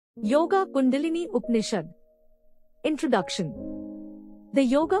Yoga-Kundalini Upanishad. Introduction. The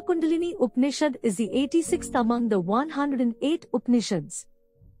Yoga-Kundalini Upanishad is the 86th among the 108 Upanishads.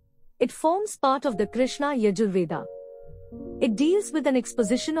 It forms part of the Krishna Yajurveda. It deals with an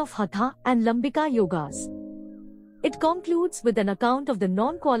exposition of Hatha and Lambika yogas. It concludes with an account of the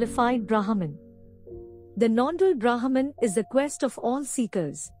non-qualified Brahman. The non-dual Brahman is the quest of all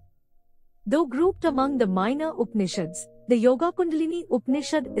seekers. Though grouped among the minor Upanishads, the Yoga-Kundalini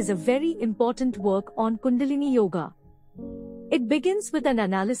Upanishad is a very important work on Kundalini Yoga. It begins with an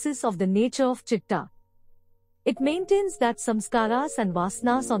analysis of the nature of Chitta. It maintains that samskaras and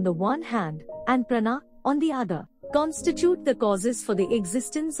vasanas on the one hand, and prana, on the other, constitute the causes for the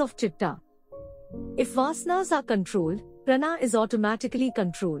existence of Chitta. If vasanas are controlled, prana is automatically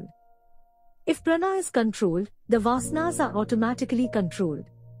controlled. If prana is controlled, the vasanas are automatically controlled.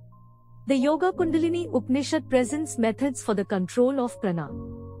 The Yoga-Kundalini Upanishad presents methods for the control of prana.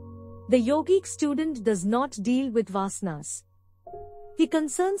 The yogic student does not deal with vasanas. He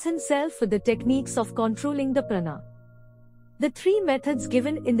concerns himself with the techniques of controlling the prana. The three methods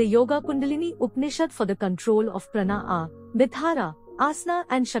given in the Yoga-Kundalini Upanishad for the control of prana are muladhara, asana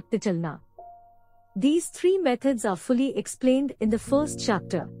and Shaktichalna. These three methods are fully explained in the first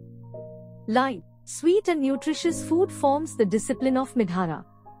chapter. Light, sweet and nutritious food forms the discipline of muladhara.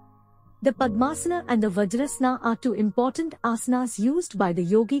 The Padmasana and the Vajrasana are two important asanas used by the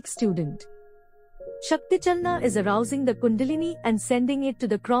yogic student. Shaktichalna is arousing the Kundalini and sending it to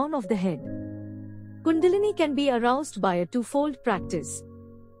the crown of the head. Kundalini can be aroused by a twofold practice.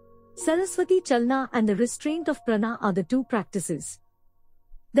 Saraswati Chalna and the restraint of prana are the two practices.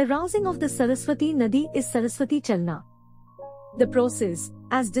 The rousing of the Saraswati Nadi is Saraswati Chalna. The process,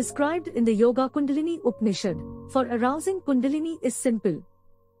 as described in the Yoga-Kundalini Upanishad, for arousing Kundalini is simple.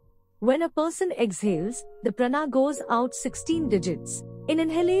 When a person exhales, the prana goes out 16 digits. In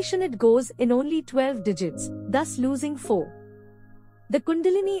inhalation it goes in only 12 digits, thus losing 4. The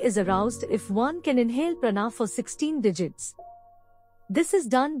Kundalini is aroused if one can inhale prana for 16 digits. This is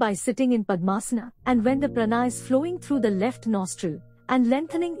done by sitting in Padmasana and when the prana is flowing through the left nostril and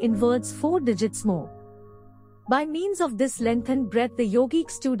lengthening inwards 4 digits more. By means of this lengthened breath, the yogic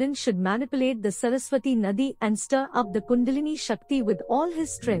student should manipulate the Saraswati Nadi and stir up the Kundalini Shakti with all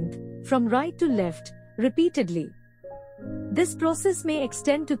his strength, from right to left, repeatedly. This process may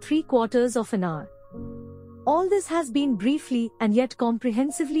extend to 3/4 of an hour. All this has been briefly and yet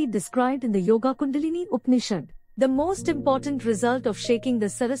comprehensively described in the Yoga-Kundalini Upanishad. The most important result of shaking the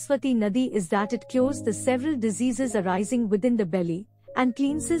Saraswati Nadi is that it cures the several diseases arising within the belly, and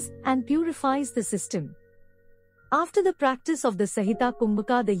cleanses and purifies the system. After the practice of the Sahita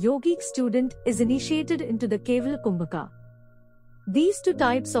Kumbhaka, the yogic student is initiated into the Keval Kumbhaka. These two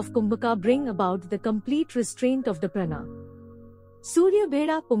types of Kumbhaka bring about the complete restraint of the prana. Surya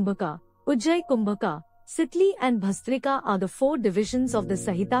Bheda Kumbhaka, Ujjayi Kumbhaka, Sitli and Bhastrika are the four divisions of the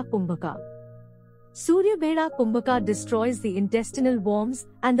Sahita Kumbhaka. Surya Bheda Kumbhaka destroys the intestinal worms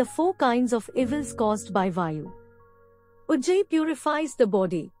and the 4 kinds of evils caused by Vayu. Ujjayi purifies the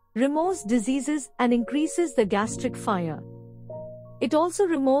body, removes diseases and increases the gastric fire. It also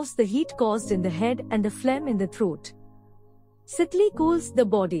removes the heat caused in the head and the phlegm in the throat. Sitli cools the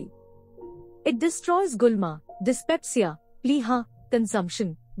body. It destroys gulma, dyspepsia, pliha,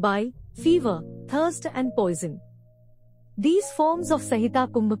 consumption, bile, fever, thirst and poison. These forms of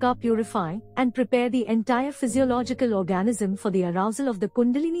Sahita Kumbhaka purify and prepare the entire physiological organism for the arousal of the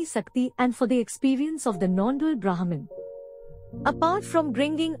Kundalini Shakti and for the experience of the non-dual Brahman. Apart from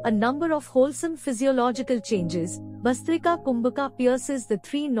bringing a number of wholesome physiological changes, Bhastrika Kumbhaka pierces the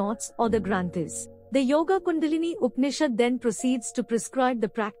 3 knots or the granthis. The Yoga-Kundalini Upanishad then proceeds to prescribe the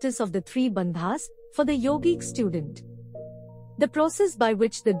practice of the 3 bandhas for the yogic student. The process by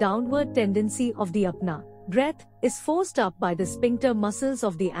which the downward tendency of the apna, breath, is forced up by the sphincter muscles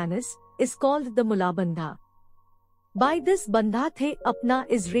of the anus is called the mulabandha. By this bandha the apna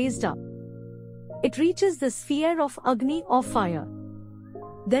is raised up. It reaches the sphere of Agni or fire.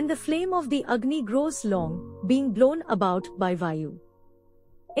 Then the flame of the Agni grows long, being blown about by Vayu.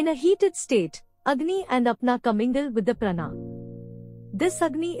 In a heated state, Agni and Apna commingle with the prana. This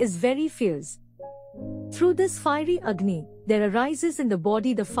Agni is very fierce. Through this fiery Agni, there arises in the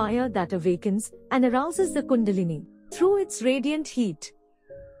body the fire that awakens and arouses the Kundalini, through its radiant heat.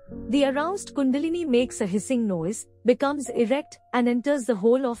 The aroused Kundalini makes a hissing noise, becomes erect and enters the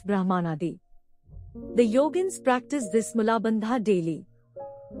whole of Brahmanadi. The yogins practice this mulabandha daily.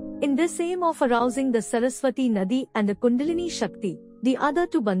 In this aim of arousing the Saraswati Nadi and the Kundalini Shakti, the other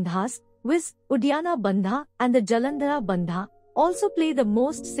 2 bandhas, viz. Udyana Bandha and the Jalandhara Bandha, also play the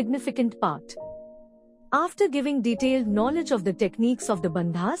most significant part. After giving detailed knowledge of the techniques of the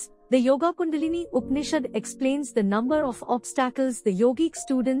bandhas, the Yoga-Kundalini Upanishad explains the number of obstacles the yogic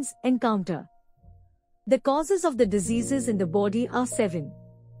students encounter. The causes of the diseases in the body are 7.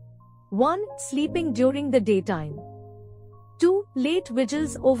 1. Sleeping during the daytime. 2. Late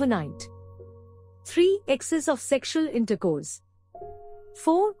vigils overnight. 3. Excess of sexual intercourse.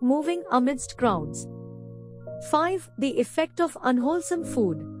 4. Moving amidst crowds. 5. The effect of unwholesome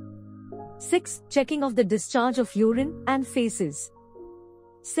food. 6. Checking of the discharge of urine and feces.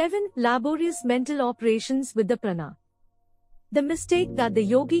 7. Laborious mental operations with the prana. The mistake that the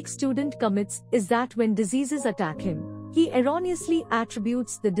yogic student commits is that when diseases attack him, he erroneously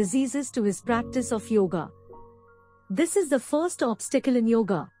attributes the diseases to his practice of yoga. This is the first obstacle in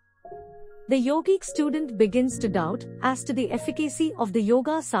yoga. The yogic student begins to doubt as to the efficacy of the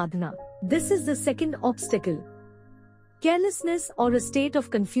yoga sadhana. This is the second obstacle. Carelessness or a state of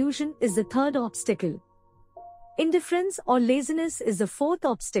confusion is the third obstacle. Indifference or laziness is the fourth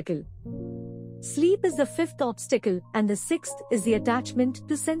obstacle. Sleep is the fifth obstacle, and the sixth is the attachment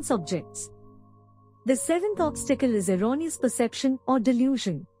to sense objects. The seventh obstacle is erroneous perception or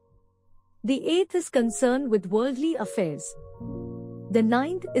delusion. The eighth is concern with worldly affairs. The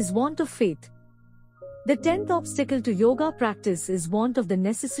ninth is want of faith. The 10th obstacle to yoga practice is want of the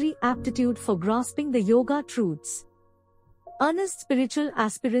necessary aptitude for grasping the yoga truths. Earnest spiritual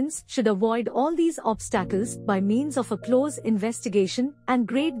aspirants should avoid all these obstacles by means of a close investigation and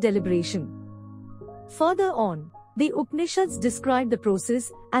great deliberation. Further on, the Upanishads describe the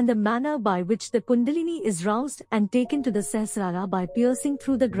process and the manner by which the Kundalini is roused and taken to the Sahasrara by piercing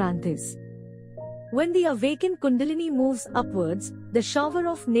through the granthis. When the awakened Kundalini moves upwards, the shower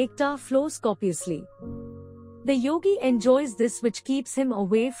of nectar flows copiously. The yogi enjoys this, which keeps him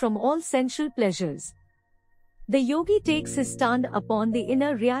away from all sensual pleasures. The yogi takes his stand upon the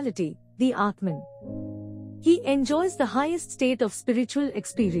inner reality, the Atman. He enjoys the highest state of spiritual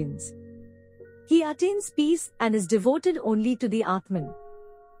experience. He attains peace and is devoted only to the Atman.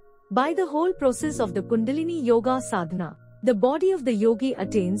 By the whole process of the Kundalini Yoga sadhana, the body of the yogi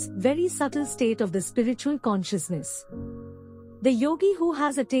attains very subtle state of the spiritual consciousness. The yogi who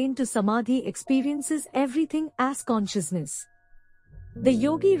has attained to samadhi experiences everything as consciousness. The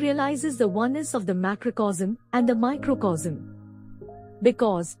yogi realizes the oneness of the macrocosm and the microcosm.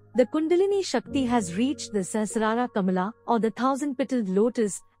 Because the Kundalini Shakti has reached the Sahasrara Kamala or the thousand-petaled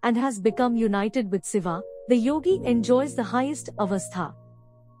lotus and has become united with Siva, the yogi enjoys the highest avastha.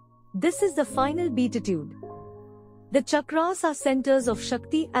 This is the final beatitude. The chakras are centers of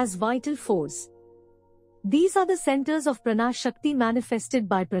Shakti as vital force. These are the centers of Prana Shakti manifested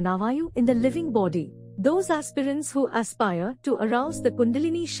by Pranavayu in the living body. Those aspirants who aspire to arouse the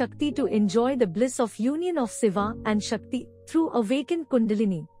Kundalini Shakti to enjoy the bliss of union of Siva and Shakti through awakened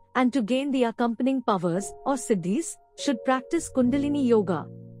Kundalini, and to gain the accompanying powers or siddhis, should practice Kundalini Yoga.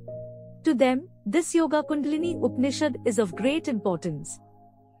 To them, this Yoga-Kundalini Upanishad is of great importance.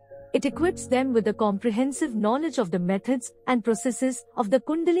 It equips them with a comprehensive knowledge of the methods and processes of the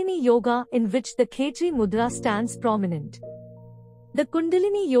Kundalini Yoga, in which the Khetri Mudra stands prominent. The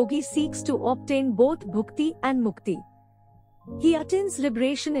Kundalini yogi seeks to obtain both bhukti and mukti. He attains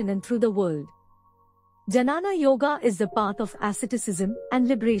liberation in and through the world. Jnana Yoga is the path of asceticism and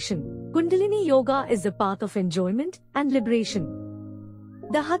liberation. Kundalini Yoga is the path of enjoyment and liberation.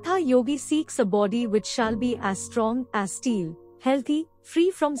 The Hatha yogi seeks a body which shall be as strong as steel, healthy,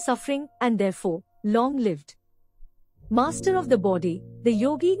 free from suffering, and therefore, long-lived. Master of the body, the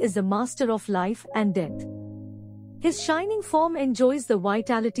yogi is the master of life and death. His shining form enjoys the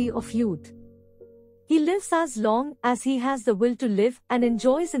vitality of youth. He lives as long as he has the will to live and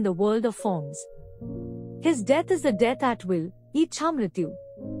enjoys in the world of forms. His death is the death at will, Ichamrityu.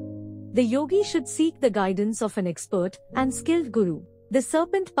 The yogi should seek the guidance of an expert and skilled guru. The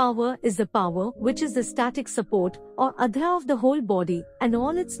serpent power is the power which is the static support or adhra of the whole body and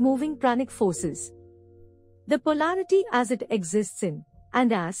all its moving pranic forces. The polarity as it exists in,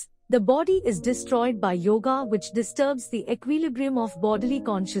 and as, the body is destroyed by yoga, which disturbs the equilibrium of bodily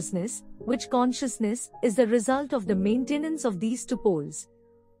consciousness, which consciousness is the result of the maintenance of these two poles.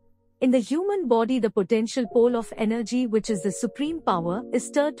 In the human body, the potential pole of energy, which is the supreme power, is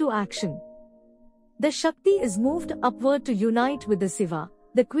stirred to action. The Shakti is moved upward to unite with the Siva,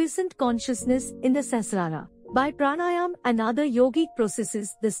 the quiescent consciousness in the Sahasrara. By pranayama and other yogic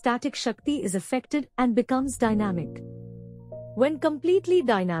processes, the static Shakti is affected and becomes dynamic. When completely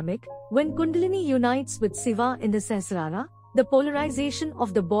dynamic, when Kundalini unites with Siva in the Sahasrara, the polarization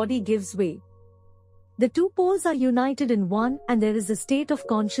of the body gives way. The two poles are united in one, and there is a state of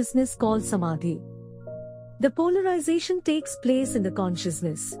consciousness called Samadhi. The polarization takes place in the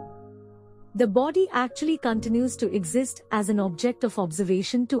consciousness. The body actually continues to exist as an object of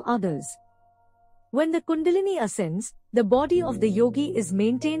observation to others. When the Kundalini ascends, the body of the yogi is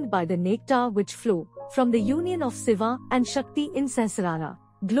maintained by the nectar which flow from the union of Shiva and Shakti in Sahasrara.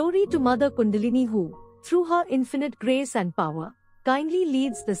 Glory to Mother Kundalini who, through her infinite grace and power, kindly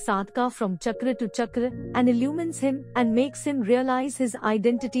leads the sadhaka from chakra to chakra and illumines him and makes him realize his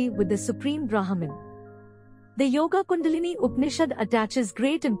identity with the Supreme Brahman. The Yoga-Kundalini Upanishad attaches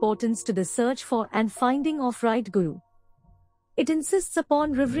great importance to the search for and finding of right Guru. It insists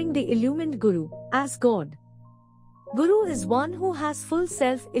upon revering the illumined Guru as God. Guru is one who has full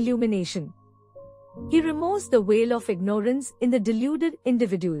self-illumination. He removes the veil of ignorance in the deluded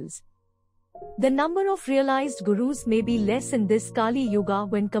individuals. The number of realized Gurus may be less in this Kali Yuga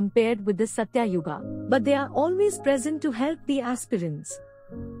when compared with the Satya Yuga, but they are always present to help the aspirants.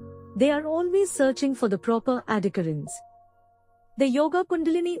 They are always searching for the proper adherents. The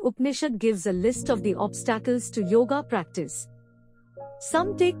Yoga-Kundalini Upanishad gives a list of the obstacles to yoga practice.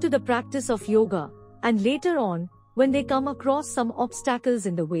 Some take to the practice of yoga, and later on, when they come across some obstacles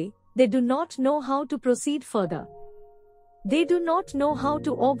in the way, they do not know how to proceed further. They do not know how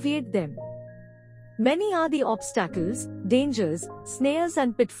to obviate them. Many are the obstacles, dangers, snares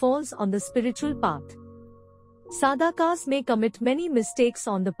and pitfalls on the spiritual path. Sadhakas may commit many mistakes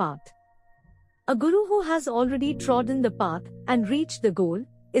on the path. A guru who has already trodden the path and reached the goal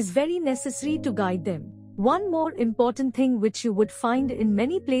is very necessary to guide them. One more important thing which you would find in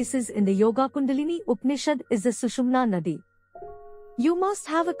many places in the Yoga-Kundalini Upanishad is the Sushumna Nadi. You must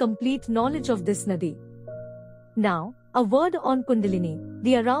have a complete knowledge of this Nadi. Now, a word on Kundalini,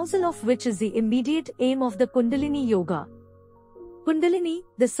 the arousal of which is the immediate aim of the Kundalini Yoga. Kundalini,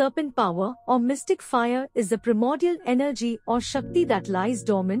 the serpent power or mystic fire, is the primordial energy or Shakti that lies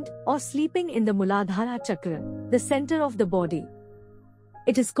dormant or sleeping in the muladhara chakra, the center of the body.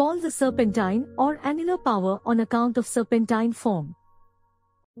 It is called the serpentine or annular power on account of serpentine form.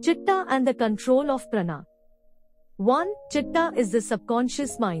 Chitta and the control of prana. 1. Chitta is the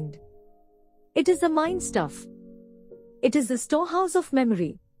subconscious mind. It is the mind stuff. It is the storehouse of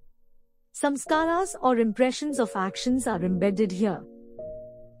memory. Samskaras or impressions of actions are embedded here.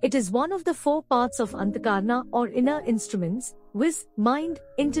 It is one of the 4 parts of Antakarna or inner instruments, viz. Mind,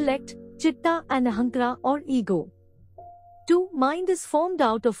 intellect, chitta and ahankara or ego. 2. Mind is formed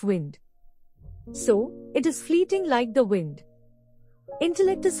out of wind. So, it is fleeting like the wind.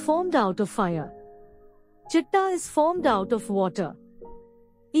 Intellect is formed out of fire. Chitta is formed out of water.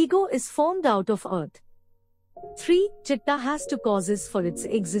 Ego is formed out of earth. 3. Chitta has 2 causes for its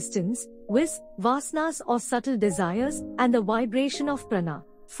existence, viz. Vasanas or subtle desires and the vibration of prana.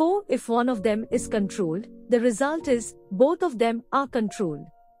 4. If one of them is controlled, the result is, both of them are controlled.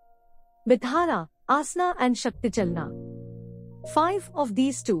 Muladhara, asana and Shaktichalna. 5 of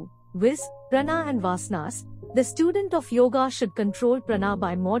these 2, viz. Prana and Vasanas, the student of yoga should control prana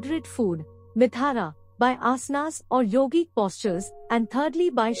by moderate food, muladhara, by asanas or yogic postures, and thirdly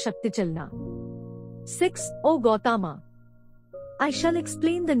by Shaktichalna. 6. O Gautama, I shall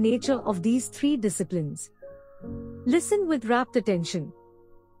explain the nature of these 3 disciplines. Listen with rapt attention.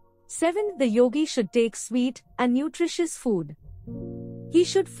 7. The yogi should take sweet and nutritious food. He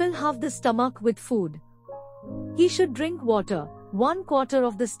should fill half the stomach with food. He should drink water, 1/4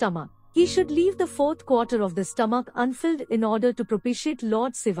 of the stomach. He should leave the 4/4 of the stomach unfilled in order to propitiate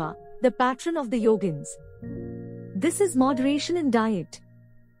Lord Shiva, the patron of the yogins. This is moderation in diet.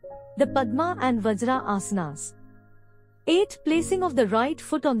 The Padma and Vajra asanas. 8. Placing of the right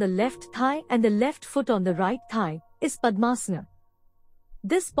foot on the left thigh and the left foot on the right thigh is Padmasana.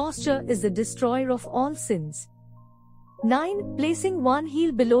 This posture is the destroyer of all sins. 9. Placing one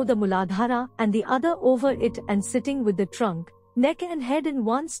heel below the muladhara and the other over it and sitting with the trunk, neck and head in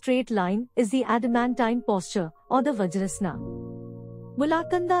one straight line is the adamantine posture or the Vajrasana.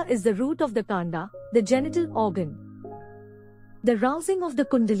 Mulakanda is the root of the kanda, the genital organ. The rousing of the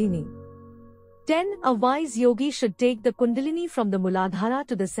Kundalini. 10. A wise yogi should take the Kundalini from the muladhara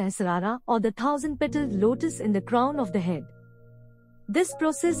to the Sahasrara or the 1000-petaled lotus in the crown of the head. This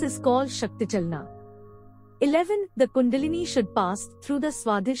process is called Shaktichalna. 11. The Kundalini should pass through the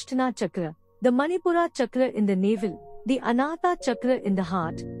Swadhisthana chakra, the Manipura chakra in the navel, the Anahata chakra in the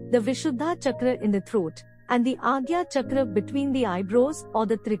heart, the Vishuddha chakra in the throat, and the Agya chakra between the eyebrows or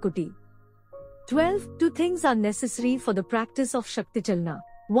the Trikuti. 12. 2 things are necessary for the practice of Shaktichalna.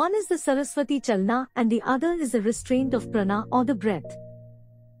 One is the Saraswati Chalna and the other is the restraint of prana or the breath.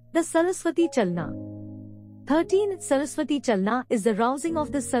 The Saraswati Chalna. 13. Saraswati Chalna is the rousing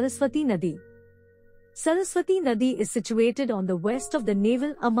of the Saraswati Nadi. Saraswati Nadi is situated on the west of the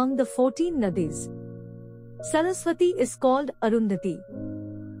navel among the 14 Nadis. Saraswati is called Arundhati.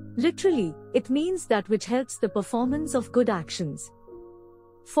 Literally, it means that which helps the performance of good actions.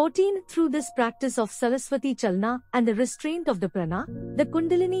 14. Through this practice of Saraswati Chalna and the restraint of the prana, the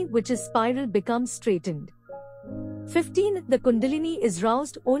Kundalini, which is spiral, becomes straightened. 15. The Kundalini is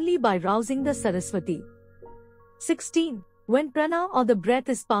roused only by rousing the Saraswati. 16. When prana or the breath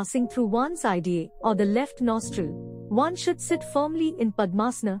is passing through one's idea or the left nostril, one should sit firmly in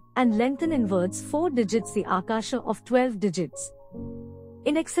Padmasana and lengthen inwards 4 digits, the Akasha of 12 digits.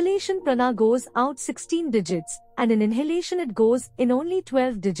 In exhalation, prana goes out 16 digits, and in inhalation it goes in only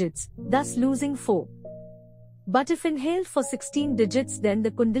 12 digits, thus losing 4. But if inhaled for 16 digits, then the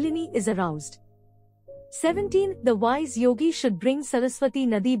Kundalini is aroused. 17. The wise yogi should bring Saraswati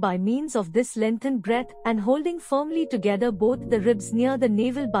Nadi by means of this lengthened breath and holding firmly together both the ribs near the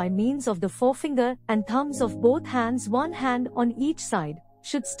navel by means of the forefinger and thumbs of both hands, one hand on each side,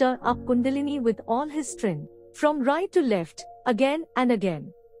 should stir up Kundalini with all his strength, from right to left, again and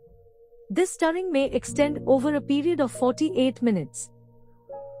again. This stirring may extend over a period of 48 minutes.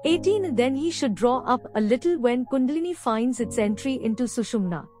 18. Then he should draw up a little when Kundalini finds its entry into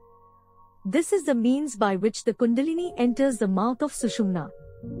Sushumna. This is the means by which the Kundalini enters the mouth of Sushumna.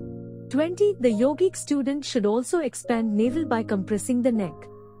 20. The yogic student should also expand navel by compressing the neck.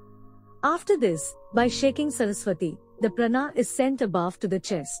 After this, by shaking Saraswati, the prana is sent above to the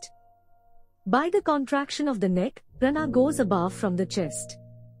chest. By the contraction of the neck, prana goes above from the chest.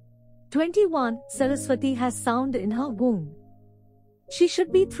 21. Saraswati has sound in her womb. She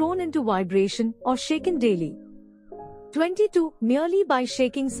should be thrown into vibration or shaken daily. 22. Merely by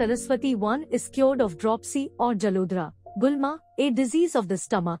shaking Saraswati one is cured of dropsy or jalodhara, gulma, a disease of the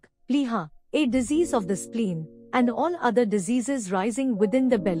stomach, pliha, a disease of the spleen, and all other diseases rising within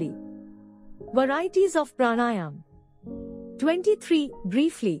the belly. Varieties of pranayama. 23.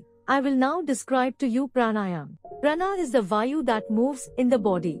 Briefly, I will now describe to you pranayama. Prana is the vayu that moves in the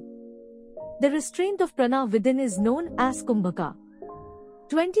body. The restraint of prana within is known as kumbhaka.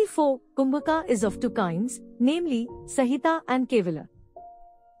 24. Kumbhaka is of 2 kinds, namely, Sahita and Kevala.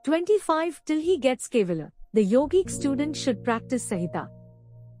 25. Till he gets Kevala, the yogic student should practice Sahita.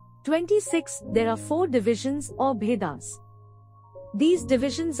 26. There are 4 divisions or Bhedas. These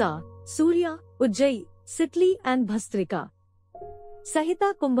divisions are Surya, Ujjayi, Sitli and Bhastrika.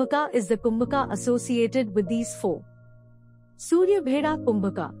 Sahita Kumbhaka is the Kumbhaka associated with these 4. Surya Bheda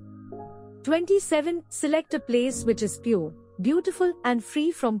Kumbhaka. 27. Select a place which is pure, beautiful and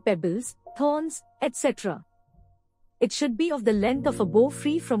free from pebbles, thorns, etc. It should be of the length of a bow,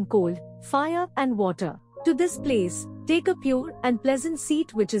 free from cold, fire and water. To this place, take a pure and pleasant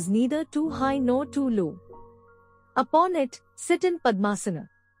seat which is neither too high nor too low. Upon it, sit in Padmasana.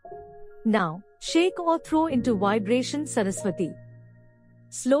 Now, shake or throw into vibration Saraswati.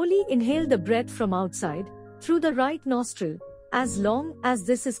 Slowly inhale the breath from outside, through the right nostril, as long as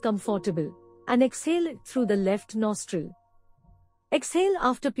this is comfortable, and exhale it through the left nostril. Exhale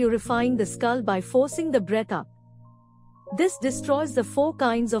after purifying the skull by forcing the breath up. This destroys the 4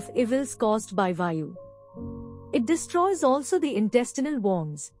 kinds of evils caused by Vayu. It destroys also the intestinal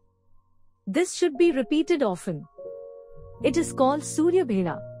worms. This should be repeated often. It is called Surya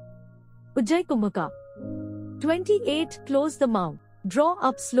Bheda. Ujjayi Kumbhaka. 28. Close the mouth. Draw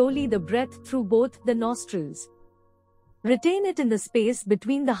up slowly the breath through both the nostrils. Retain it in the space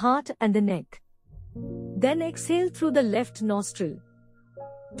between the heart and the neck. Then exhale through the left nostril.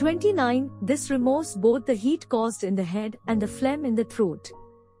 29. This removes both the heat caused in the head and the phlegm in the throat.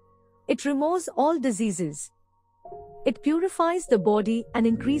 It removes all diseases. It purifies the body and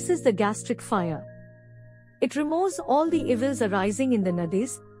increases the gastric fire. It removes all the evils arising in the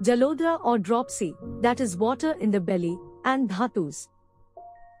nadis, jalodhara or dropsy, that is water in the belly, and dhatus.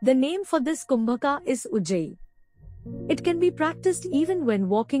 The name for this kumbhaka is Ujjayi. It can be practiced even when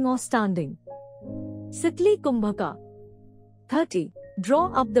walking or standing. Sitli Kumbhaka. 30.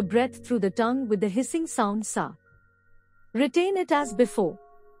 Draw up the breath through the tongue with the hissing sound sa. Retain it as before.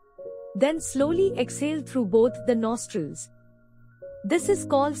 Then slowly exhale through both the nostrils. This is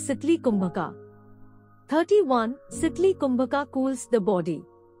called Sitli Kumbhaka. 31. Sitli Kumbhaka cools the body.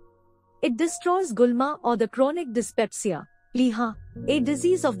 It destroys gulma or the chronic dyspepsia, pliha, a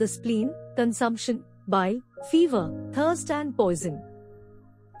disease of the spleen, consumption, bile, fever, thirst and poison.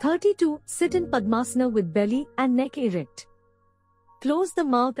 32. Sit in Padmasana with belly and neck erect. Close the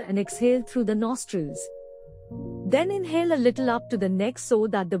mouth and exhale through the nostrils. Then inhale a little up to the neck so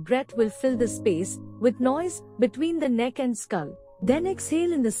that the breath will fill the space, with noise, between the neck and skull. Then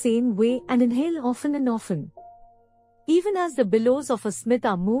exhale in the same way and inhale often and often. Even as the billows of a smith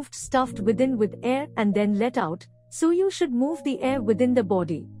are moved stuffed within with air and then let out, so you should move the air within the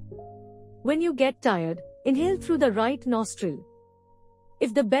body. When you get tired, inhale through the right nostril.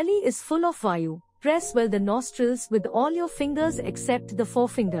 If the belly is full of Vayu, press well the nostrils with all your fingers except the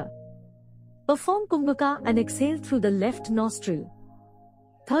forefinger. Perform Kumbhaka and exhale through the left nostril.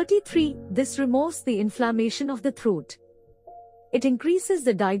 33. This removes the inflammation of the throat. It increases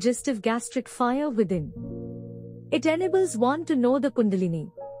the digestive gastric fire within. It enables one to know the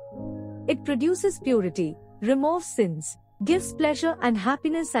Kundalini. It produces purity, removes sins, gives pleasure and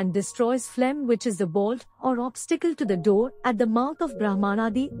happiness and destroys phlegm, which is the bolt or obstacle to the door at the mouth of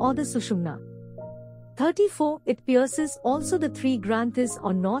Brahmanadi or the Sushumna. 34. It pierces also the three granthis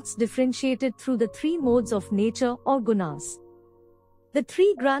or knots differentiated through the three modes of nature or gunas. The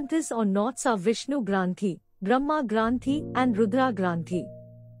three granthis or knots are Vishnu Granthi, Brahma Granthi and Rudra Granthi.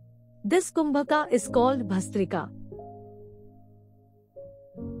 This Kumbhaka is called Bhastrika.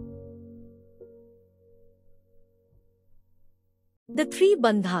 The three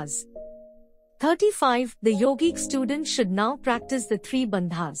bandhas. 35. The yogic student should now practice the three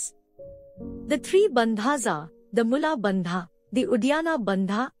bandhas. The three bandhas are the Mula Bandha, the Uddiyana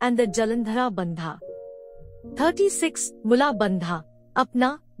Bandha and the Jalandhara Bandha. 36. Mula Bandha.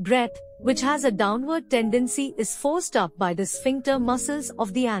 Apna, breath, which has a downward tendency, is forced up by the sphincter muscles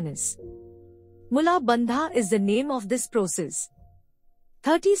of the anus. Mula Bandha is the name of this process.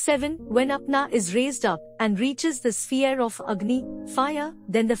 37. When Apna is raised up and reaches the sphere of Agni, fire,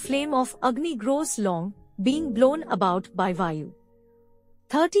 then the flame of Agni grows long, being blown about by Vayu.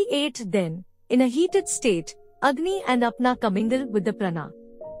 38. Then, in a heated state, Agni and Apna commingle with the Prana.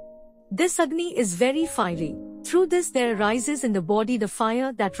 This Agni is very fiery. Through this there arises in the body the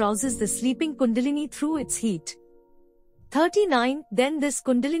fire that rouses the sleeping Kundalini through its heat. 39. Then this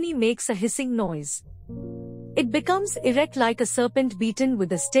Kundalini makes a hissing noise. It becomes erect like a serpent beaten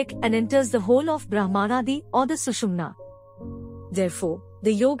with a stick and enters the hole of Brahmanadi or the Sushumna. Therefore,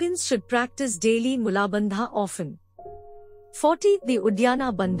 the yogins should practice daily Mula Bandha often. 40. The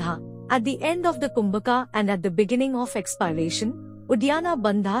Uddiyana Bandha. At the end of the Kumbhaka and at the beginning of expiration, Uddiyana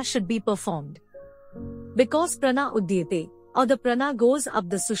Bandha should be performed. Because Prana Uddiyate, or the Prana goes up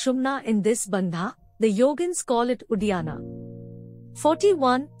the Sushumna in this Bandha, the yogins call it Uddiyana.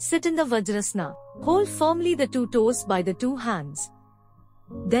 41. Sit in the Vajrasana. Hold firmly the two toes by the two hands.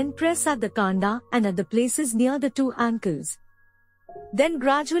 Then press at the Kanda and at the places near the two ankles. Then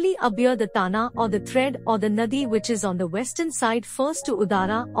gradually abhere the Tana or the thread or the Nadi, which is on the western side, first to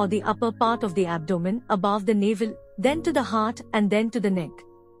Udara or the upper part of the abdomen above the navel, then to the heart and then to the neck.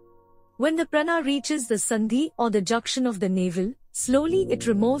 When the prana reaches the sandhi or the junction of the navel, slowly it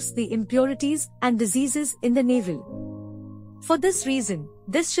removes the impurities and diseases in the navel. For this reason,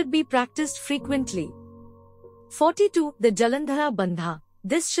 this should be practiced frequently. 42. The Jalandhara Bandha.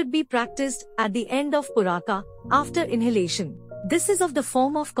 This should be practiced at the end of Puraka, after inhalation. This is of the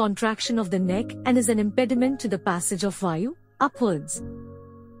form of contraction of the neck and is an impediment to the passage of Vayu upwards.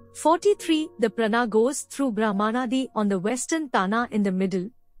 43. The prana goes through Brahmanadi on the western Tana in the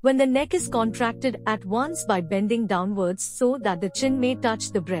middle, when the neck is contracted at once by bending downwards so that the chin may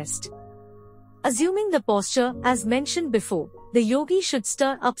touch the breast. Assuming the posture as mentioned before, the yogi should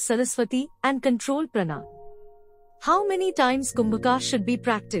stir up Saraswati and control prana. How many times Kumbhaka should be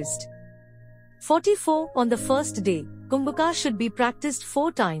practiced? 44. On the first day, Kumbhaka should be practiced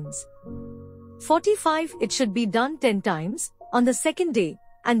 4 times. 45. It should be done 10 times, on the second day,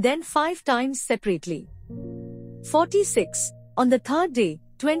 and then 5 times separately. 46. On the third day,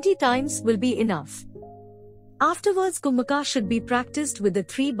 20 times will be enough. Afterwards, Kumbhaka should be practiced with the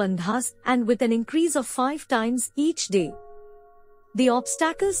 3 bandhas and with an increase of 5 times each day. The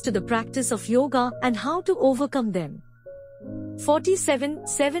obstacles to the practice of yoga and how to overcome them. 47.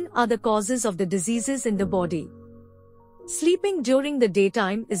 7 are the causes of the diseases in the body. Sleeping during the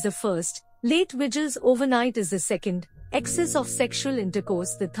daytime is the first, late vigils overnight is the second, excess of sexual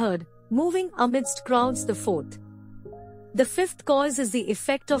intercourse the third, moving amidst crowds the fourth. The 5th cause is the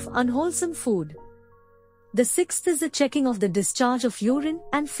effect of unwholesome food. The 6th is the checking of the discharge of urine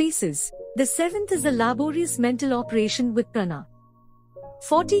and feces. The 7th is the laborious mental operation with prana.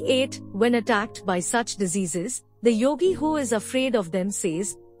 48. When attacked by such diseases, the yogi who is afraid of them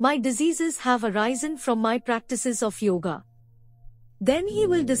says, "My diseases have arisen from my practices of yoga." Then he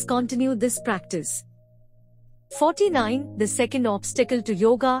will discontinue this practice. 49. The second obstacle to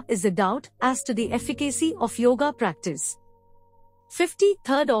yoga is the doubt as to the efficacy of yoga practice. 50.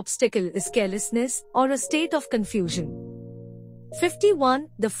 Third obstacle is carelessness or a state of confusion. 51.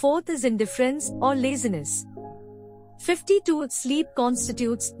 The fourth is indifference or laziness. 52. Sleep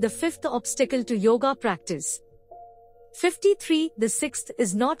constitutes the 5th obstacle to yoga practice. 53. The 6th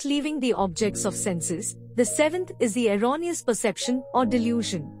is not leaving the objects of senses. The 7th is the erroneous perception or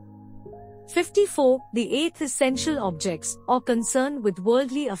delusion. 54. The 8th is sensual objects or concern with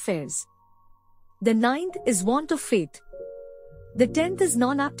worldly affairs. The 9th is want of faith. The 10th is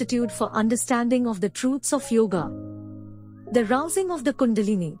non-aptitude for understanding of the truths of yoga. The rousing of the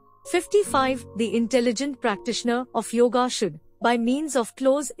Kundalini. 55. The intelligent practitioner of yoga should, by means of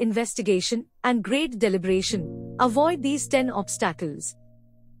close investigation and great deliberation, avoid these 10 obstacles.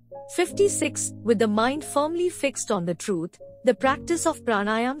 56. With the mind firmly fixed on the truth, the practice of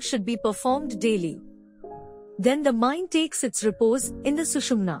pranayama should be performed daily. Then the mind takes its repose in the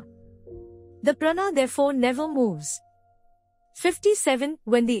sushumna. The prana therefore never moves. 57.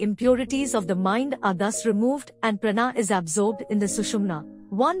 When the impurities of the mind are thus removed and prana is absorbed in the sushumna,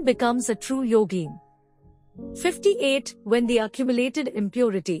 one becomes a true yogin. 58. When the accumulated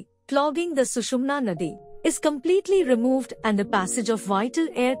impurity, clogging the sushumna nadi, is completely removed and the passage of vital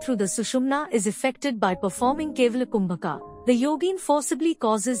air through the sushumna is effected by performing kevala kumbhaka, the yogin forcibly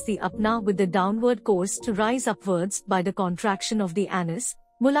causes the apna with the downward course to rise upwards by the contraction of the anus,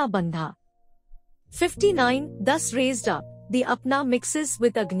 mula bandha. 59. Thus raised up, the apna mixes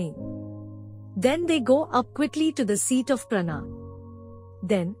with agni. Then they go up quickly to the seat of prana.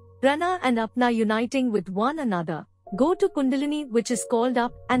 Then, prana and apna uniting with one another, go to Kundalini, which is called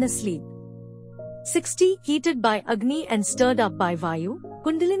up and asleep. 60. Heated by Agni and stirred up by Vayu,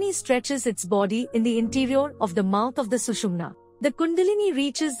 Kundalini stretches its body in the interior of the mouth of the Sushumna. The Kundalini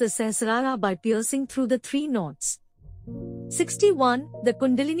reaches the Sahasrara by piercing through the 3 knots. 61. The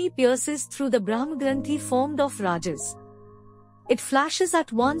Kundalini pierces through the Brahmagranthi formed of Rajas. It flashes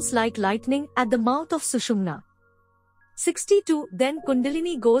at once like lightning at the mouth of Sushumna. 62. Then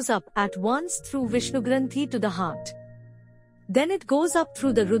Kundalini goes up at once through Vishnugranthi to the heart. Then it goes up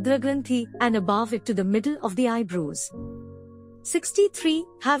through the Rudragranthi and above it to the middle of the eyebrows. 63.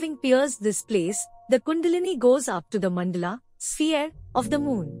 Having pierced this place, the Kundalini goes up to the mandala, sphere, of the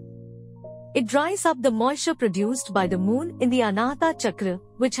moon. It dries up the moisture produced by the moon in the Anahata Chakra,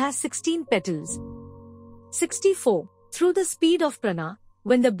 which has 16 petals. 64. Through the speed of prana,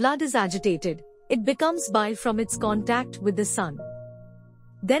 when the blood is agitated, it becomes bile from its contact with the sun.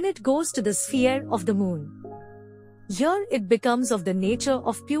 Then it goes to the sphere of the moon. Here it becomes of the nature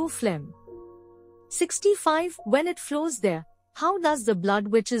of pure phlegm. 65. When it flows there, how does the blood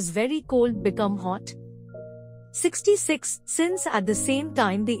which is very cold become hot? 66. Since at the same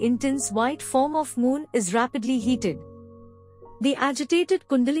time the intense white form of moon is rapidly heated, the agitated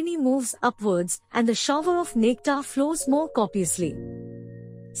Kundalini moves upwards and the shower of nectar flows more copiously.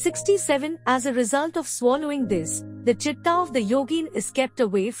 67. As a result of swallowing this, the chitta of the yogin is kept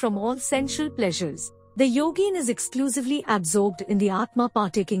away from all sensual pleasures. The yogin is exclusively absorbed in the Atma,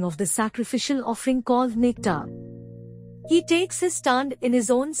 partaking of the sacrificial offering called nectar. He takes his stand in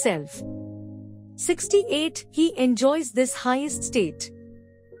his own self. 68. He enjoys this highest state.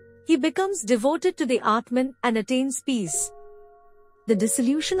 He becomes devoted to the Atman and attains peace, the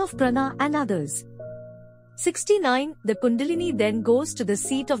dissolution of prana and others. 69. The Kundalini then goes to the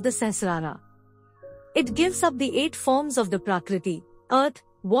seat of the Sahasrara. It gives up the 8 forms of the Prakriti: earth,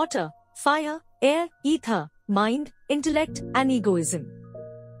 water, fire, air, ether, mind, intellect, and egoism.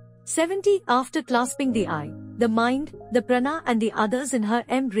 70. After clasping the I, the mind, the prana and the others in her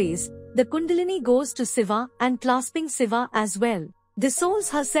embrace, the Kundalini goes to Siva and clasping Siva as well, dissolves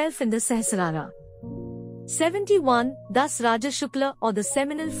herself in the Sahasrara. 71. Thus Rajashukla, or the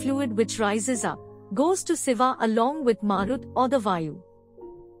seminal fluid which rises up, goes to Siva along with Marut or the Vayu.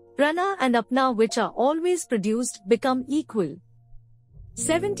 Prana and Apna, which are always produced, become equal.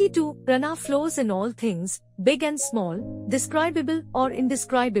 72. Prana flows in all things, big and small, describable or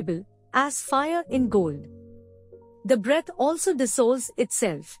indescribable, as fire in gold. The breath also dissolves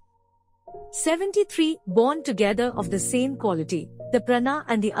itself. 73. Born together of the same quality, the prana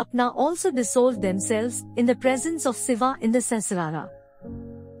and the apna also dissolve themselves in the presence of Siva in the Sahasrara.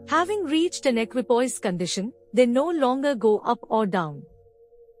 Having reached an equipoise condition, they no longer go up or down.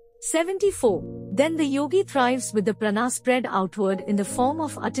 74. Then the yogi thrives with the prana spread outward in the form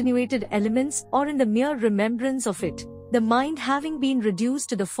of attenuated elements or in the mere remembrance of it, the mind having been reduced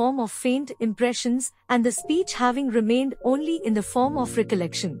to the form of faint impressions and the speech having remained only in the form of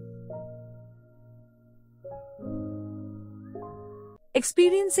recollection.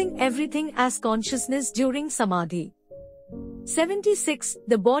 Experiencing everything as consciousness during samadhi. 76.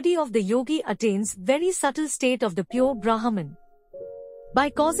 The body of the yogi attains very subtle state of the pure Brahman. By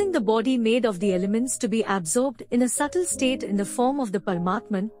causing the body made of the elements to be absorbed in a subtle state in the form of the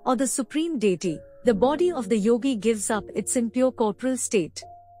Paramatman or the Supreme Deity, the body of the yogi gives up its impure corporal state.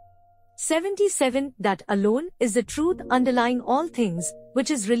 77. That alone is the truth underlying all things,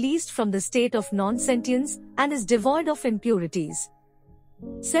 which is released from the state of non-sentience and is devoid of impurities.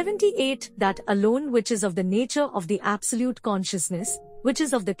 78. That alone which is of the nature of the absolute consciousness, which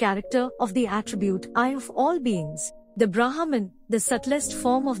is of the character of the attribute I of all beings. The Brahman, the subtlest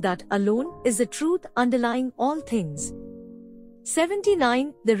form of that alone, is the truth underlying all things.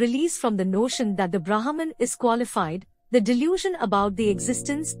 79. The release from the notion that the Brahman is qualified, the delusion about the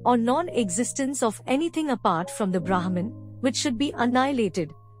existence or non-existence of anything apart from the Brahman, which should be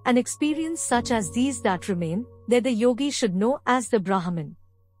annihilated, an experience such as these that remain, that the yogi should know as the Brahman.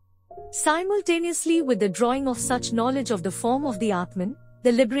 Simultaneously with the drawing of such knowledge of the form of the Atman,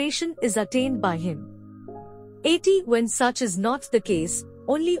 the liberation is attained by him. 80. When such is not the case,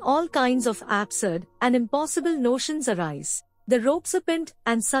 only all kinds of absurd and impossible notions arise. The rope serpent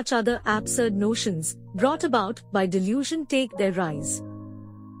and such other absurd notions, brought about by delusion, take their rise.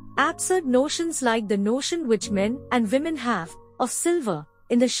 Absurd notions like the notion which men and women have, of silver,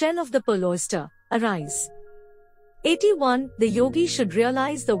 in the shell of the pearl oyster, arise. 81. The yogi should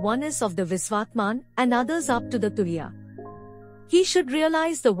realize the oneness of the Visvatman and others up to the Turiya. He should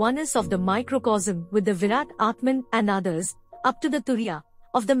realize the oneness of the microcosm with the Virat Atman and others, up to the Turiya,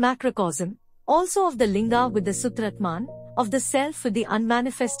 of the macrocosm, also of the Linga with the Sutratman, of the self with the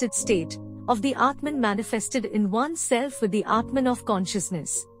unmanifested state, of the Atman manifested in oneself with the Atman of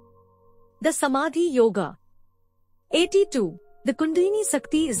consciousness. The Samadhi Yoga. 82. The Kundalini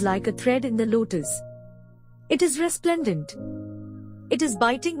Shakti is like a thread in the lotus. It is resplendent. It is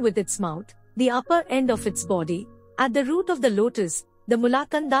biting with its mouth, the upper end of its body, at the root of the lotus, the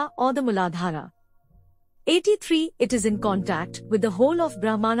Mulakanda or the Muladhara. 83. It is in contact with the whole of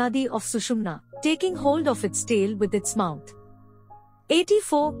Brahmanadi of Sushumna, taking hold of its tail with its mouth.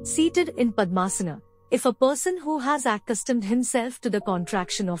 84. Seated in Padmasana, if a person who has accustomed himself to the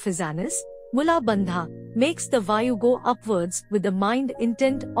contraction of his anus, Mula Bandha, makes the Vayu go upwards with the mind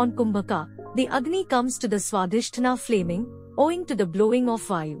intent on Kumbhaka, the Agni comes to the Swadhisthana flaming, owing to the blowing of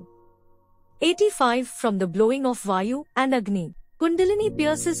Vayu. 85. From the blowing of Vayu and Agni, Kundalini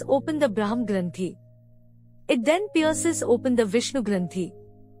pierces open the Brahm Granthi. It then pierces open the Vishnu Granthi.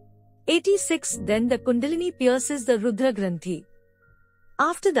 86. Then the Kundalini pierces the Rudra Granthi.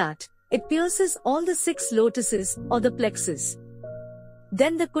 After that, it pierces all the 6 lotuses or the plexus.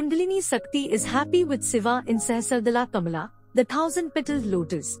 Then the Kundalini Shakti is happy with Siva in Sahasradala Kamala, the 1000-petaled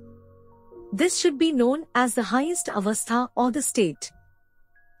lotus. This should be known as the highest avastha or the state.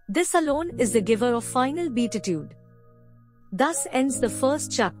 This alone is the giver of final beatitude. Thus ends the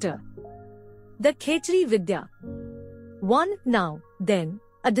first chapter. The Khetri Vidya. 1. Now, then,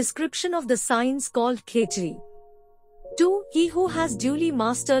 a description of the science called Khetri. 2. He who has duly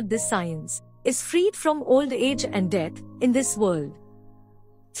mastered this science is freed from old age and death in this world.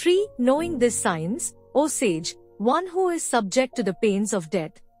 3. Knowing this science, O sage, one who is subject to the pains of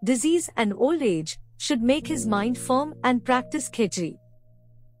death, disease and old age, should make his mind firm and practice Khetri.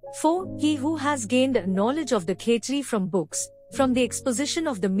 4. He who has gained a knowledge of the Khetri from books, from the exposition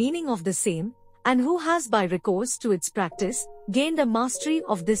of the meaning of the same, and who has by recourse to its practice, gained a mastery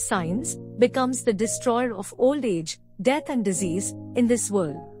of this science, becomes the destroyer of old age, death and disease, in this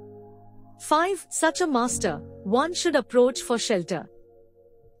world. 5. Such a master, one should approach for shelter.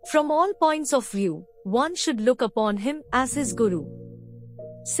 From all points of view, one should look upon him as his guru.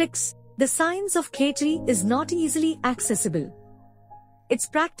 6. The science of Khetri is not easily accessible. Its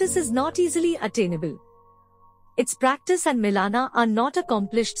practice is not easily attainable. Its practice and Milana are not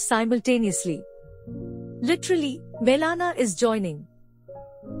accomplished simultaneously. Literally, Milana is joining.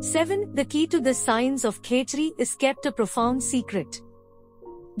 7. The key to this science of Khetri is kept a profound secret.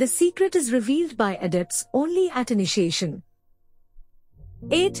 The secret is revealed by adepts only at initiation.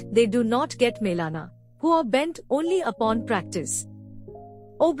 8. They do not get Milana, who are bent only upon practice.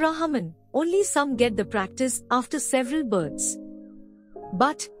 O Brahman, only some get the practice after several births.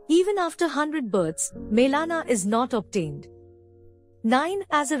 But, even after 100 births, Milana is not obtained. 9.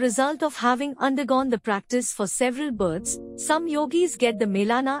 As a result of having undergone the practice for several births, some yogis get the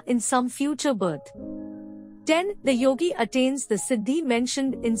Milana in some future birth. 10. The yogi attains the Siddhi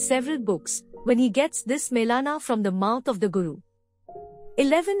mentioned in several books, when he gets this Milana from the mouth of the Guru.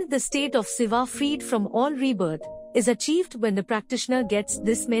 11. The state of Siva freed from all rebirth, is achieved when the practitioner gets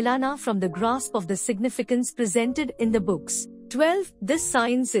this Milana from the grasp of the significance presented in the books. 12. This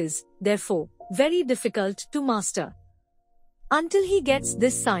science is, therefore, very difficult to master. Until he gets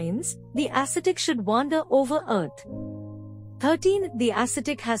this science, the ascetic should wander over earth. 13. The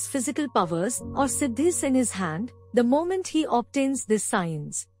ascetic has physical powers or siddhis in his hand, the moment he obtains this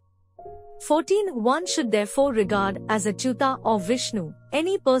science. 14. One should therefore regard as Achyuta or Vishnu,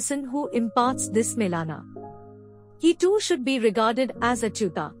 any person who imparts this Milana. He too should be regarded as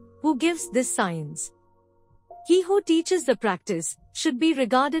Achyuta, who gives this science. He who teaches the practice should be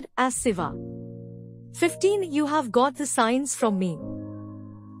regarded as Siva. 15. You have got the science from me.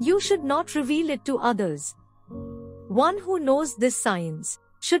 You should not reveal it to others. One who knows this science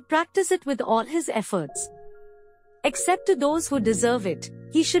should practice it with all his efforts. Except to those who deserve it,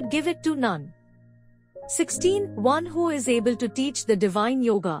 he should give it to none. 16. One who is able to teach the divine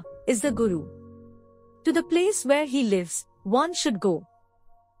yoga is the Guru. To the place where he lives, one should go.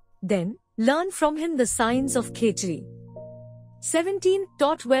 Then, learn from him the science of Khetri. 17.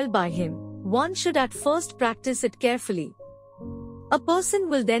 Taught well by him, one should at first practice it carefully. A person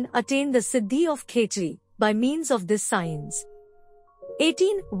will then attain the Siddhi of Khetri by means of this science.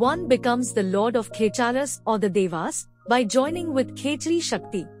 18. One becomes the lord of Khecharas or the Devas by joining with Khetri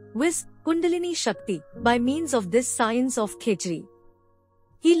Shakti, viz. Kundalini Shakti, by means of this science of Khetri.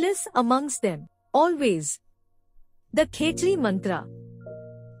 He lives amongst them, always. The Khetri Mantra.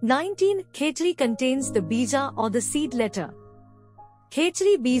 19. Khetri contains the bija or the seed letter.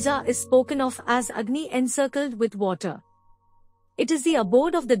 Khetri bija is spoken of as Agni encircled with water. It is the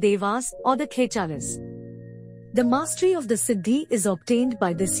abode of the Devas or the Khecharas. The mastery of the Siddhi is obtained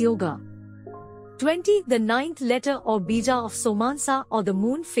by this yoga. 20. The ninth letter or bija of Somansa or the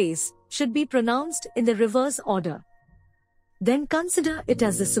moon face should be pronounced in the reverse order. Then consider it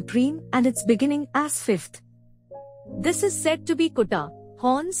as the supreme and its beginning as fifth. This is said to be Kutta,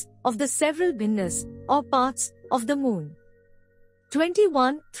 horns, of the several bhinnas, or parts, of the moon.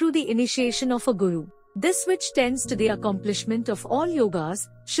 21. Through the initiation of a guru, this which tends to the accomplishment of all yogas,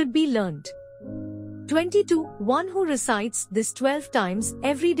 should be learnt. 22. One who recites this 12 times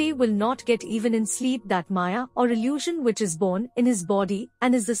every day will not get even in sleep that Maya or illusion which is born in his body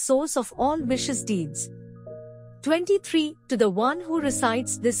and is the source of all vicious deeds. 23. To the one who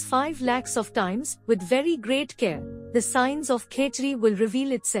recites this 5 lakhs of times with very great care, the science of Khetri will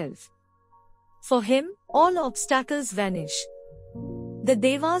reveal itself. For him, all obstacles vanish. The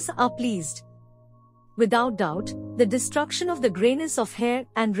Devas are pleased. Without doubt, the destruction of the grayness of hair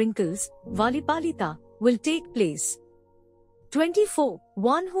and wrinkles, Valipalita, will take place. 24.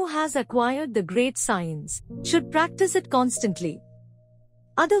 One who has acquired the great science should practice it constantly.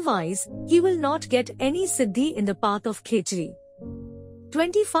 Otherwise, he will not get any siddhi in the path of Khetri.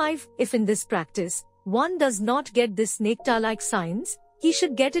 25. If in this practice, one does not get this nectar-like science, he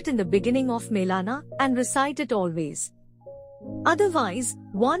should get it in the beginning of Melana and recite it always. Otherwise,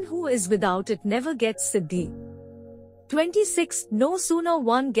 one who is without it never gets siddhi. 26. No sooner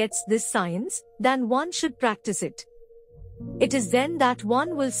one gets this science than one should practice it. It is then that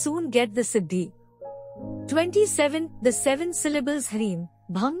one will soon get the siddhi. 27. The 7 syllables Hrim,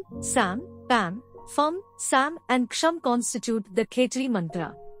 Bham, Sam, Pam, Fam, Sam and Ksham constitute the Khetri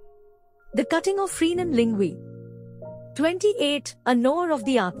mantra. The cutting of frenum lingui. 28. A knower of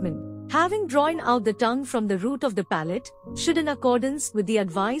the Atman, having drawn out the tongue from the root of the palate, should in accordance with the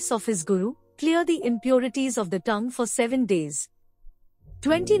advice of his guru, clear the impurities of the tongue for 7 days.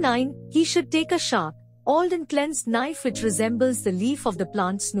 29. He should take a sharp, oiled and cleansed knife which resembles the leaf of the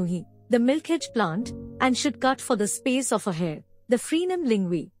plant Snuhi, the milkhead plant, and should cut for the space of a hair, the frenum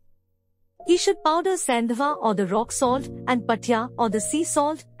lingui. He should powder sandhava or the rock salt and patya or the sea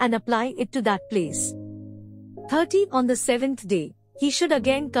salt and apply it to that place. 30. On the 7th day, he should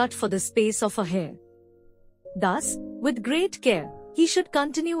again cut for the space of a hair. Thus, with great care, he should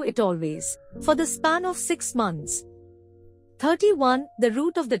continue it always, for the span of 6 months. 31. The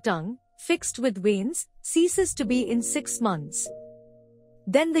root of the tongue, fixed with veins, ceases to be in 6 months.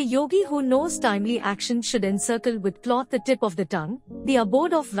 Then the yogi who knows timely action should encircle with cloth the tip of the tongue, the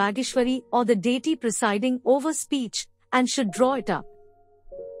abode of Vagishwari or the deity presiding over speech, and should draw it up.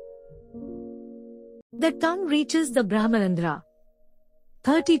 The tongue reaches the Brahmanandra.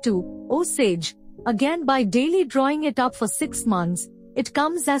 32. O sage, again by daily drawing it up for 6 months, it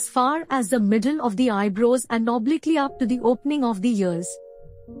comes as far as the middle of the eyebrows and obliquely up to the opening of the ears.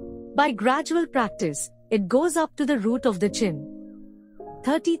 By gradual practice, it goes up to the root of the chin.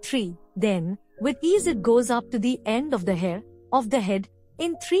 33. Then, with ease it goes up to the end of the hair of the head.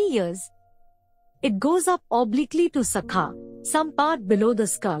 In 3 years, it goes up obliquely to Sakha, some part below the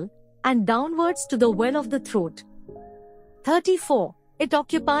skull, and downwards to the well of the throat. 34. It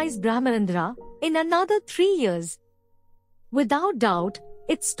occupies Brahmanandra in another 3 years. Without doubt,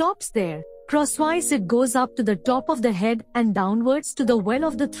 it stops there. Crosswise it goes up to the top of the head and downwards to the well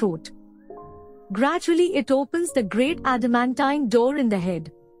of the throat. Gradually it opens the great adamantine door in the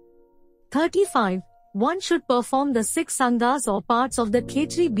head. 35. One should perform the 6 sangas or parts of the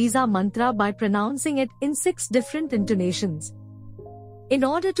Khetri Bija mantra by pronouncing it in 6 different intonations. In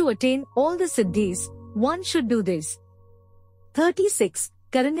order to attain all the siddhis, one should do this. 36.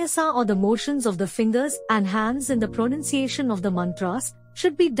 Karanyasa or the motions of the fingers and hands in the pronunciation of the mantras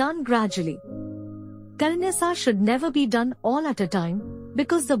should be done gradually. Karanyasa should never be done all at a time,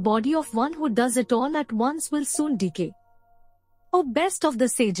 because the body of one who does it all at once will soon decay. O best of the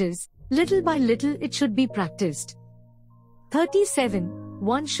sages, little by little it should be practiced. 37.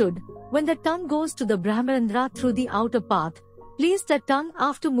 One should, when the tongue goes to the Brahmarandra through the outer path, place the tongue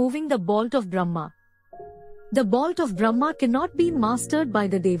after moving the bolt of Brahma. The bolt of Brahma cannot be mastered by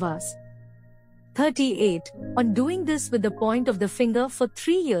the Devas. 38. On doing this with the point of the finger for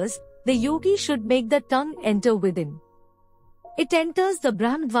 3 years, the yogi should make the tongue enter within. It enters the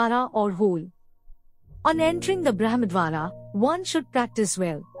Brahmadvara or hole. On entering the Brahmadvara, one should practice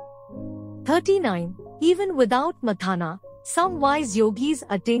well. 39. Even without Mathana, some wise yogis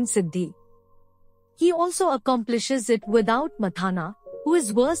attain Siddhi. He also accomplishes it without Mathana, who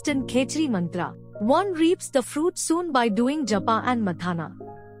is versed in Khechri mantra. One reaps the fruit soon by doing japa and Mathana.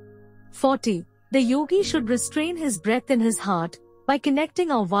 40. The yogi should restrain his breath in his heart by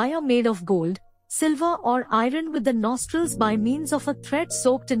connecting a wire made of gold, silver or iron with the nostrils by means of a thread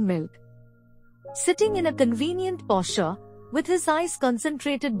soaked in milk. Sitting in a convenient posture, with his eyes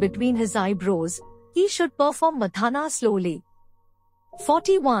concentrated between his eyebrows, he should perform Mathana slowly.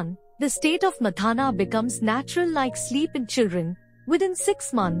 41. The state of Mathana becomes natural like sleep in children, within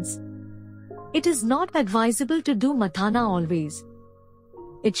 6 months. It is not advisable to do Mathana always.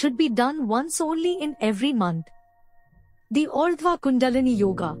 It should be done once only in every month. The Urdhva Kundalini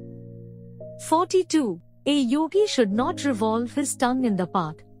Yoga. 42. A yogi should not revolve his tongue in the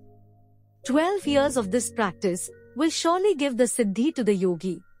path. 12 years of this practice will surely give the Siddhi to the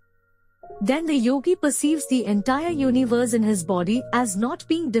yogi. Then the yogi perceives the entire universe in his body as not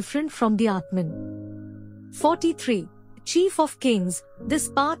being different from the Atman. 43. Chief of Kings, this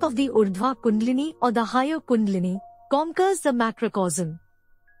path of the Urdhva Kundalini or the higher Kundalini conquers the macrocosm.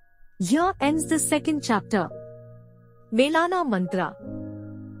 Here ends the second chapter. Melana Mantra.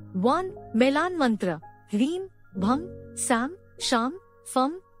 1. Melan Mantra. Hreem, Bham, Sam, Sham,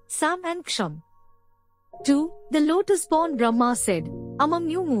 Fam, Sam and Ksham. 2. The lotus-born Brahma said, among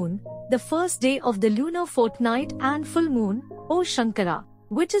new moon, the first day of the lunar fortnight and full moon, O Shankara,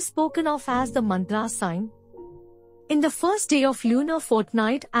 which is spoken of as the mantra sign. In the first day of lunar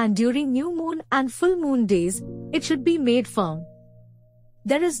fortnight and during new moon and full moon days, it should be made firm.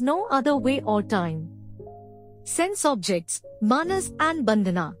 There is no other way or time. Sense objects, manas and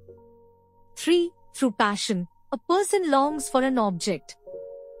bandhana. 3. Through passion, a person longs for an object.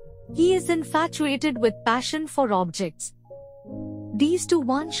 He is infatuated with passion for objects. These two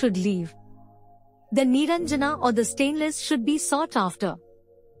one should leave. The Niranjana or the stainless should be sought after.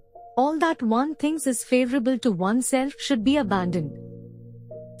 All that one thinks is favorable to oneself should be abandoned.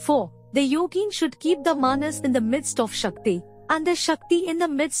 4. The yogin should keep the manas in the midst of Shakti, and the Shakti in the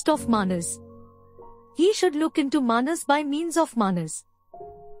midst of manas. He should look into manas by means of manas.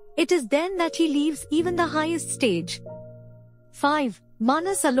 It is then that he leaves even the highest stage. 5.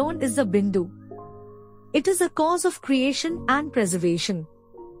 Manas alone is the bindu. It is a cause of creation and preservation.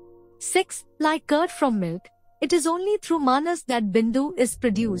 6. Like curd from milk, it is only through manas that bindu is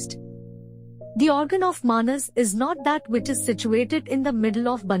produced. The organ of manas is not that which is situated in the middle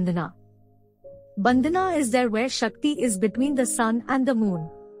of bandhana. Bandhana is there where Shakti is between the sun and the moon.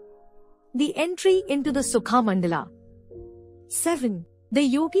 The entry into the Sukha Mandala. 7. The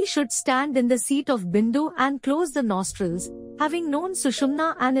yogi should stand in the seat of bindu and close the nostrils, having known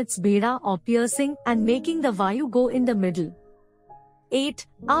Sushumna and its bheda or piercing and making the Vayu go in the middle. 8.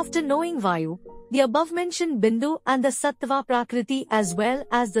 After knowing Vayu, the above-mentioned bindu and the Sattva Prakriti as well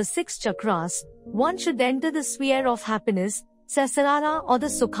as the 6 chakras, one should enter the sphere of happiness, Sasarara or the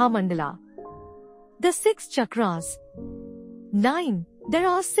Sukha Mandala. The 6 chakras. 9. There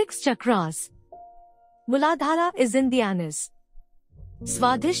are 6 chakras. Muladhara is in the anus.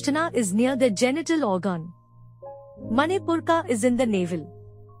 Svadhisthana is near the genital organ. Manipurka is in the navel.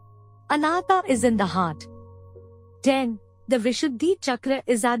 Anahata is in the heart. 10. The Vishuddhi chakra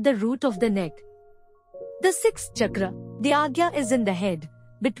is at the root of the neck. The 6th chakra, the Agya, is in the head,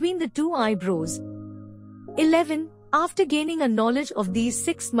 between the 2 eyebrows. 11. After gaining a knowledge of these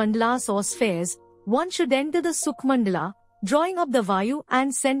 6 mandalas or spheres, one should enter the Sukh Mandala, drawing up the Vayu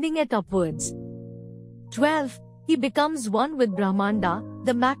and sending it upwards. 12. He becomes one with Brahmanda,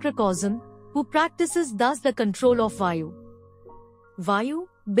 the macrocosm, who practices thus the control of Vayu. Vayu,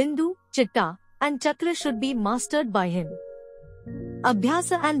 Bindu, Chitta, and Chakra should be mastered by him.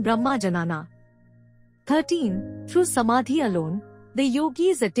 Abhyasa and Brahma Janana. 13. Through Samadhi alone, the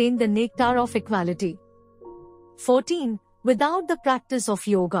yogis attain the nectar of equality. 14. Without the practice of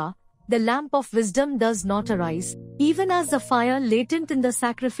yoga, the lamp of wisdom does not arise, even as the fire latent in the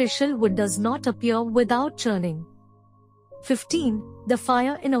sacrificial wood does not appear without churning. 15. The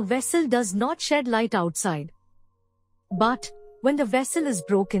fire in a vessel does not shed light outside. But, when the vessel is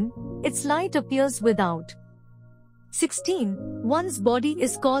broken, its light appears without. 16. One's body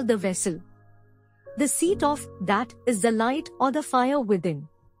is called the vessel. The seat of that is the light or the fire within.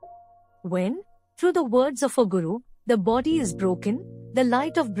 When, through the words of a guru, the body is broken, the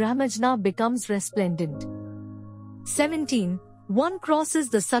light of Brahmajna becomes resplendent. 17. One crosses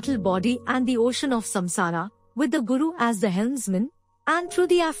the subtle body and the ocean of samsara, with the guru as the helmsman, and through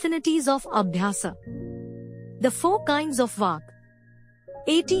the affinities of abhyasa. The four kinds of vak.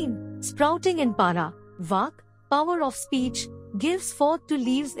 18. Sprouting in para, vak, power of speech, gives forth to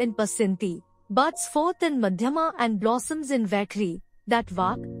leaves in pasinti, buds forth in madhyama and blossoms in vakri. That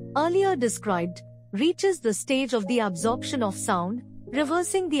vak, earlier described, reaches the stage of the absorption of sound,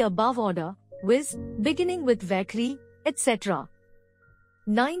 reversing the above order, viz., beginning with vakri, etc.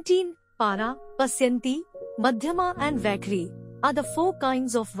 19. Para, pasyanti, madhyama and vakri are the four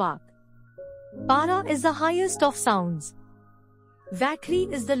kinds of vak. Para is the highest of sounds.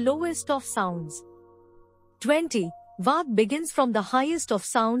 Vakri is the lowest of sounds. 20. Vak begins from the highest of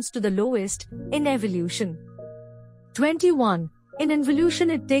sounds to the lowest, in evolution. 21. In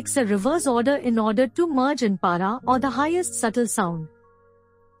involution it takes a reverse order in order to merge in para or the highest subtle sound.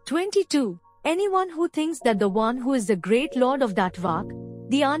 22. Anyone who thinks that the one who is the great lord of that vak,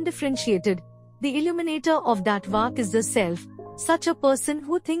 the undifferentiated, the illuminator of that vak is the self, such a person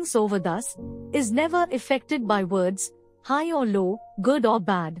who thinks over thus, is never affected by words, high or low, good or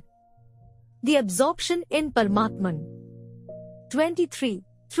bad. The absorption in Paramatman. 23.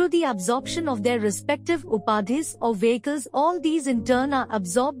 Through the absorption of their respective upadhis or vehicles, all these in turn are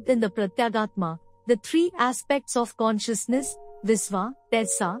absorbed in the Pratyagatma, the three aspects of consciousness, Visva,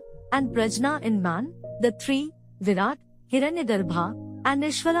 Tesa, and Prajna in man, the three, Virat, Hiranyagarbha, and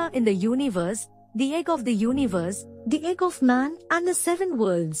Ishvara in the universe, the egg of the universe, the egg of man, and the seven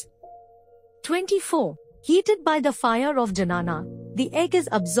worlds. 24. Heated by the fire of Janana, the egg is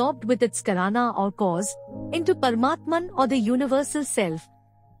absorbed with its Karana or cause, into Paramatman or the universal self.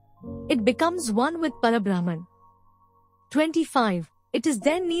 It becomes one with Parabrahman. 25. It is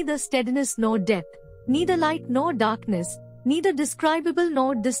then neither steadiness nor depth, neither light nor darkness, neither describable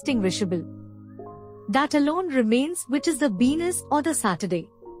nor distinguishable. That alone remains, which is the Venus or the Saturday.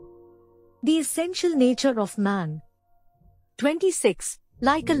 The essential nature of man. 26.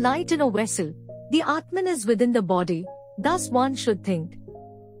 Like a light in a vessel, the Atman is within the body, thus one should think.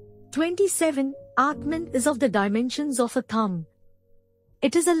 27. Atman is of the dimensions of a thumb.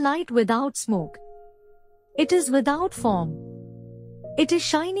 It is a light without smoke. It is without form. It is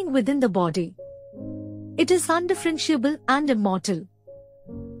shining within the body. It is undifferentiable and immortal.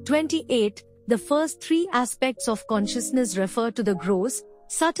 28. The first three aspects of consciousness refer to the gross,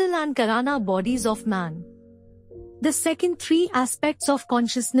 subtle and Karana bodies of man. The second three aspects of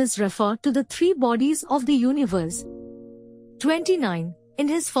consciousness refer to the three bodies of the universe. 29. In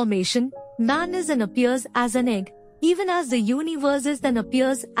his formation, man is and appears as an egg, even as the universe is and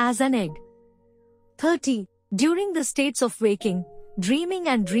appears as an egg. 30. During the states of waking, dreaming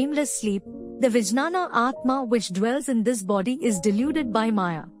and dreamless sleep, the Vijnana Atma which dwells in this body is deluded by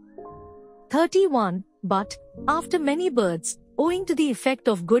Maya. 31. But, after many births, owing to the effect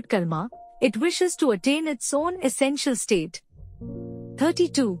of good karma, it wishes to attain its own essential state.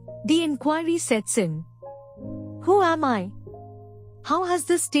 32. The inquiry sets in. Who am I? How has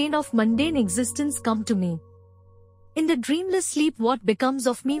this stain of mundane existence come to me? In the dreamless sleep, what becomes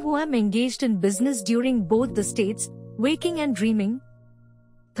of me who am engaged in business during both the states, waking and dreaming?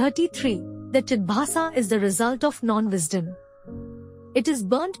 33. The Chidbhasa is the result of non-wisdom. It is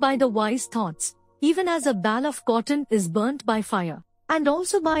burnt by the wise thoughts, even as a ball of cotton is burnt by fire, and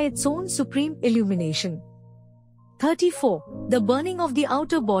also by its own supreme illumination. 34. The burning of the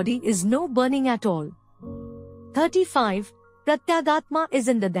outer body is no burning at all. 35. Pratyagatma is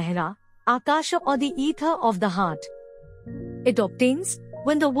in the Dahra, Akasha or the ether of the heart. It obtains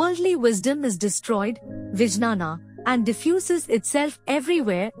when the worldly wisdom is destroyed, Vijnana, and diffuses itself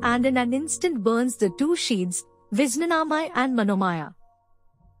everywhere and in an instant burns the two sheaths, Vijnanamaya and Manomaya.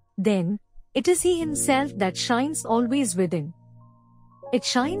 Then, it is he himself that shines always within. It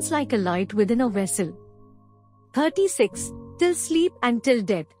shines like a light within a vessel. 36. Till sleep and till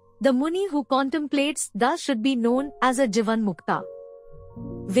death, the Muni who contemplates thus should be known as a Jivan Mukta.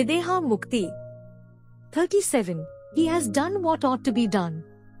 Videha Mukti. 37. He has done what ought to be done.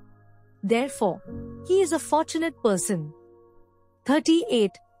 Therefore, he is a fortunate person.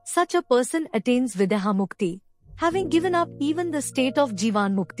 38. Such a person attains Videha Mukti, having given up even the state of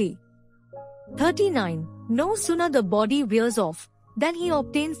Jivan Mukti, 39. No sooner the body wears off, than he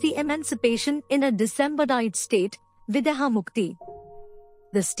obtains the emancipation in a disembodied state, Videha Mukti.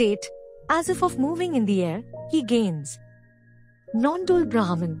 The state, as if of moving in the air, he gains. Non-dual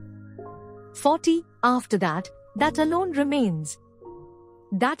Brahman. 40. After that alone remains.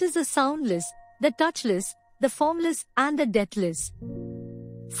 That is the soundless, the touchless, the formless and the deathless.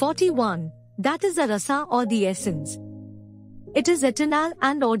 41. That is the rasa or the essence. It is eternal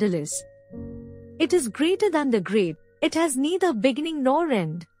and orderless. It is greater than the great. It has neither beginning nor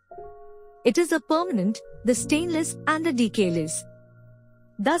end. It is the permanent, the stainless and the decayless.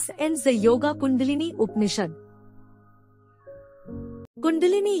 Thus ends the Yoga-Kundalini Upanishad.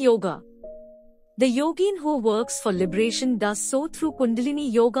 Kundalini Yoga. The yogin who works for liberation does so through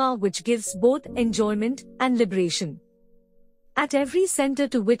Kundalini Yoga, which gives both enjoyment and liberation. At every center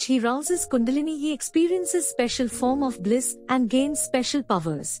to which he rouses Kundalini, he experiences special form of bliss and gains special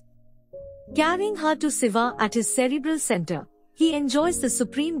powers. Carrying her to Siva at his cerebral center, he enjoys the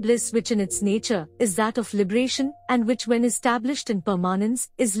supreme bliss which in its nature is that of liberation, and which when established in permanence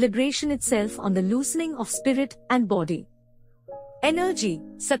is liberation itself on the loosening of spirit and body. Energy,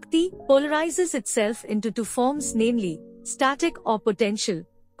 Shakti, polarizes itself into two forms, namely, static or potential,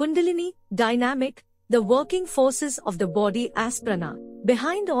 Kundalini, dynamic, the working forces of the body as prana.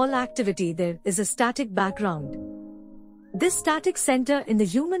 Behind all activity there is a static background. This static center in the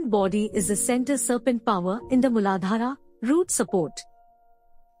human body is the center serpent power in the muladhara, root support.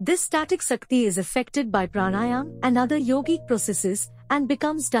 This static Shakti is affected by pranayama and other yogic processes and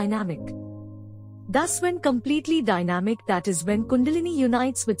becomes dynamic. Thus when completely dynamic, that is when Kundalini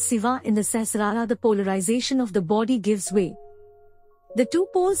unites with Siva in the Sahasrara, the polarization of the body gives way. The two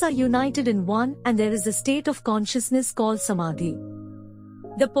poles are united in one and there is a state of consciousness called Samadhi.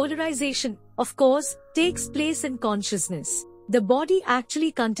 The polarization, of course, takes place in consciousness. The body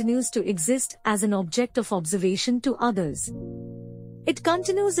actually continues to exist as an object of observation to others. It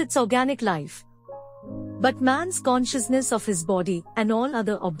continues its organic life. But man's consciousness of his body and all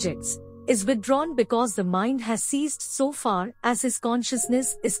other objects is withdrawn because the mind has ceased so far as his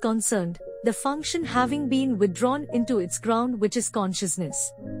consciousness is concerned, the function having been withdrawn into its ground, which is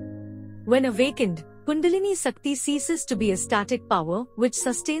consciousness. When awakened, Kundalini Shakti ceases to be a static power which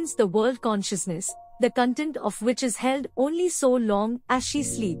sustains the world consciousness, the content of which is held only so long as she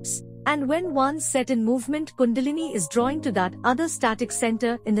sleeps. And when once set in movement, Kundalini is drawing to that other static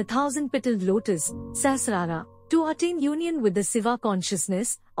center in the thousand-petaled lotus, Sahasrara, to attain union with the Siva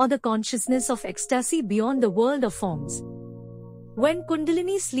consciousness, or the consciousness of ecstasy beyond the world of forms. When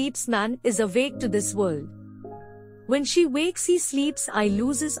Kundalini sleeps, man is awake to this world. When she wakes, he sleeps, I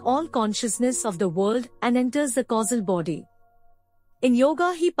loses all consciousness of the world and enters the causal body. In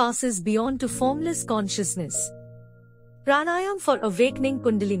yoga, he passes beyond to formless consciousness. Pranayama for awakening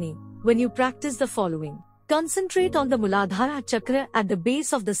Kundalini. When you practice the following: concentrate on the muladhara chakra at the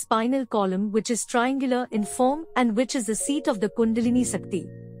base of the spinal column, which is triangular in form and which is the seat of the Kundalini Shakti.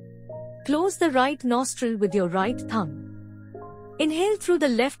 Close the right nostril with your right thumb. Inhale through the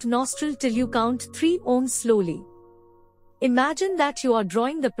left nostril till you count 3 ohms slowly. Imagine that you are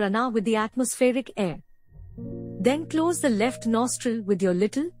drawing the prana with the atmospheric air. Then close the left nostril with your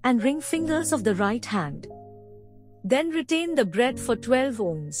little and ring fingers of the right hand. Then retain the breath for 12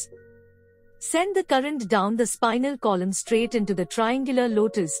 ohms. Send the current down the spinal column straight into the triangular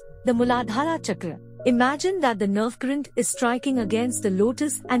lotus, the muladhara chakra. Imagine that the nerve current is striking against the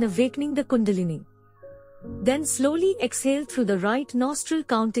lotus and awakening the Kundalini. Then slowly exhale through the right nostril,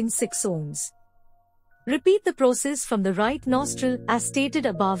 counting 6 ohms. Repeat the process from the right nostril as stated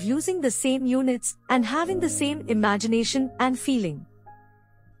above, using the same units and having the same imagination and feeling.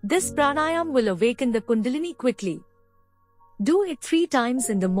 This pranayama will awaken the Kundalini quickly. Do it 3 times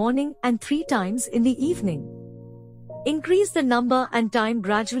in the morning and 3 times in the evening. Increase the number and time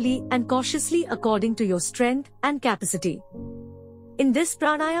gradually and cautiously according to your strength and capacity. In this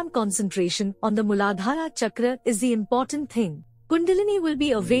pranayama, concentration on the muladhara chakra is the important thing. Kundalini will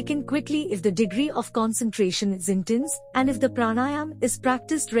be awakened quickly if the degree of concentration is intense and if the pranayama is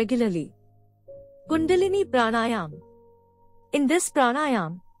practiced regularly. Kundalini pranayama. In this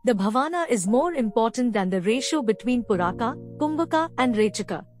pranayama, the bhavana is more important than the ratio between puraka, kumbhaka and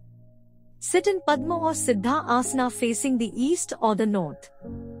rechaka. Sit in Padma or Siddha asana facing the east or the north.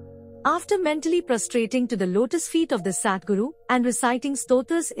 After mentally prostrating to the lotus feet of the Satguru and reciting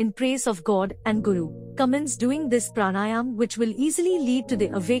stotras in praise of God and Guru, commence doing this pranayama, which will easily lead to the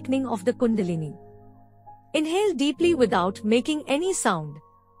awakening of the Kundalini. Inhale deeply without making any sound.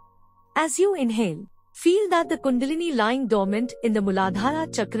 As you inhale, feel that the Kundalini lying dormant in the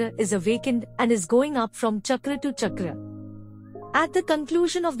muladhara chakra is awakened and is going up from chakra to chakra. At the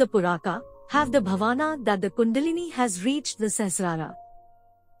conclusion of the puraka, have the bhavana that the Kundalini has reached the Sahasrara.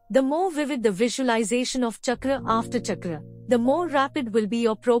 The more vivid the visualization of chakra after chakra, the more rapid will be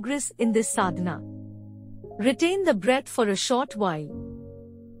your progress in this sadhana. Retain the breath for a short while.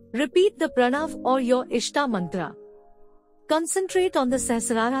 Repeat the pranav or your Ishta mantra. Concentrate on the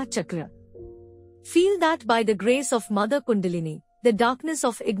Sahasrara chakra. Feel that by the grace of Mother Kundalini, the darkness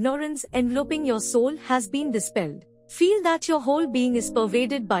of ignorance enveloping your soul has been dispelled. Feel that your whole being is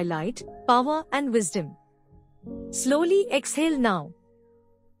pervaded by light, power and wisdom. Slowly exhale now.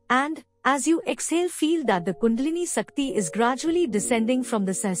 And, as you exhale, feel that the Kundalini Shakti is gradually descending from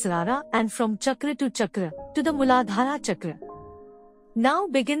the Sahasrara and from chakra to the muladhara chakra. Now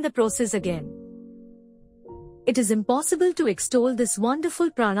begin the process again. It is impossible to extol this wonderful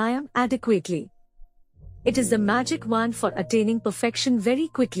pranayama adequately. It is the magic wand for attaining perfection very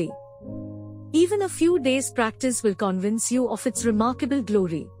quickly. Even a few days' practice will convince you of its remarkable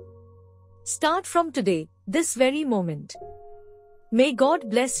glory. Start from today, this very moment. May God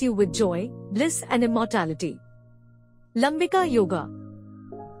bless you with joy, bliss and immortality. Lambika Yoga.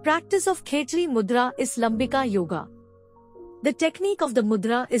 Practice of Khetri Mudra is Lambika Yoga. The technique of the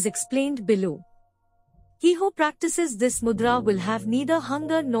mudra is explained below. He who practices this mudra will have neither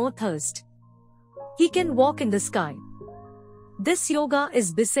hunger nor thirst. He can walk in the sky. This yoga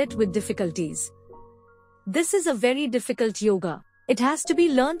is beset with difficulties. This is a very difficult yoga. It has to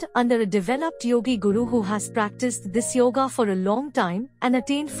be learnt under a developed yogi guru who has practiced this yoga for a long time and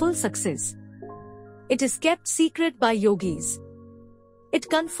attained full success. It is kept secret by yogis. It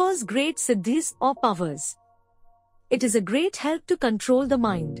confers great siddhis or powers. It is a great help to control the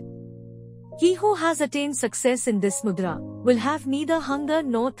mind. He who has attained success in this mudra will have neither hunger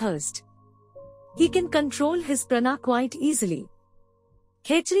nor thirst. He can control his prana quite easily.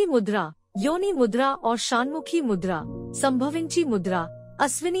 Khetri Mudra, Yoni Mudra or Shanmukhi Mudra, Sambhavinchi Mudra,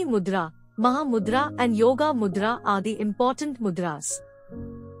 Aswini Mudra, Mahamudra and Yoga Mudra are the important mudras.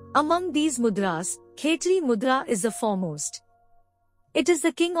 Among these mudras, Khetri Mudra is the foremost. It is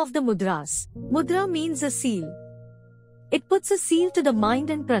the king of the mudras. Mudra means a seal. It puts a seal to the mind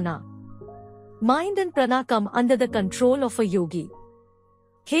and prana. Mind and prana come under the control of a yogi.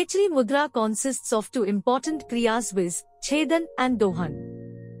 Khetri Mudra consists of two important kriyas viz, Chedan and Dohan.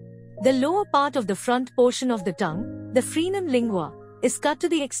 The lower part of the front portion of the tongue, the frenum lingua, is cut to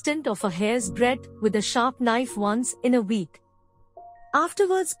the extent of a hair's breadth with a sharp knife once in a week.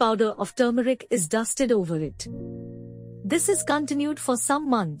 Afterwards, powder of turmeric is dusted over it. This is continued for some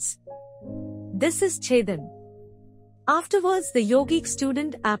months. This is Chedan. Afterwards, the yogic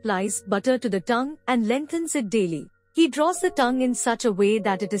student applies butter to the tongue and lengthens it daily. He draws the tongue in such a way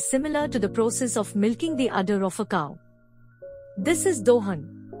that it is similar to the process of milking the udder of a cow. This is Dohan.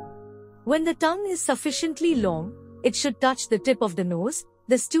 When the tongue is sufficiently long, it should touch the tip of the nose.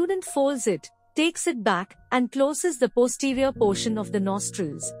 The student folds it, takes it back, and closes the posterior portion of the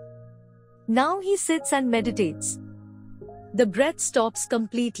nostrils. Now he sits and meditates. The breath stops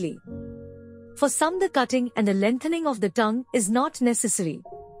completely. For some, the cutting and the lengthening of the tongue is not necessary.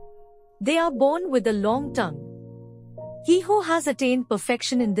 They are born with a long tongue. He who has attained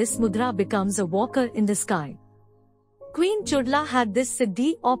perfection in this mudra becomes a walker in the sky. Queen Chudla had this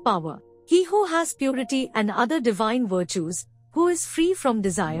siddhi or power. He who has purity and other divine virtues, who is free from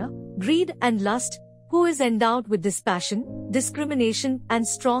desire, greed and lust, who is endowed with dispassion, discrimination and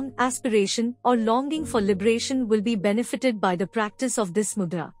strong aspiration or longing for liberation will be benefited by the practice of this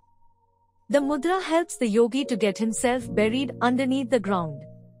mudra. The mudra helps the yogi to get himself buried underneath the ground.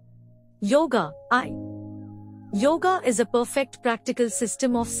 Yoga, Yoga is a perfect practical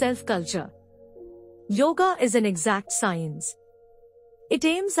system of self-culture. Yoga is an exact science. It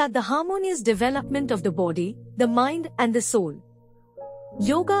aims at the harmonious development of the body, the mind and the soul.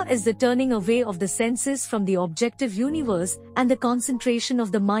 Yoga is the turning away of the senses from the objective universe and the concentration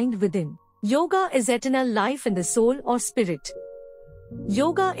of the mind within. Yoga is eternal life in the soul or spirit.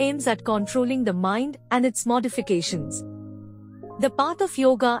 Yoga aims at controlling the mind and its modifications. The path of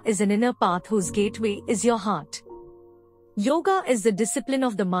yoga is an inner path whose gateway is your heart. Yoga is the discipline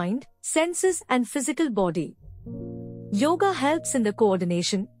of the mind, senses and physical body. Yoga helps in the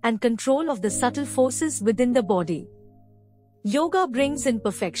coordination and control of the subtle forces within the body. Yoga brings in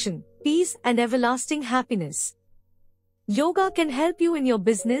perfection, peace and everlasting happiness. Yoga can help you in your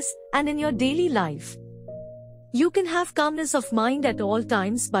business and in your daily life. You can have calmness of mind at all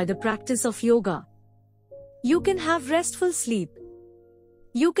times by the practice of yoga. You can have restful sleep.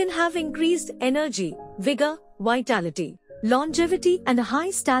 You can have increased energy, vigor, vitality, longevity and a high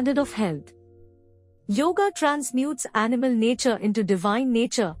standard of health. Yoga transmutes animal nature into divine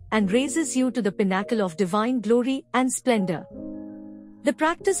nature and raises you to the pinnacle of divine glory and splendor. The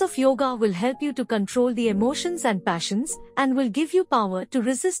practice of yoga will help you to control the emotions and passions and will give you power to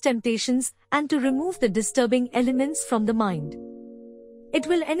resist temptations and to remove the disturbing elements from the mind. It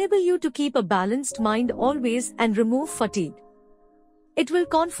will enable you to keep a balanced mind always and remove fatigue. It will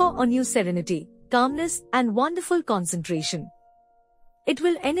confer on you serenity, calmness, and wonderful concentration. It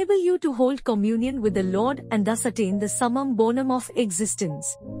will enable you to hold communion with the Lord and thus attain the summum bonum of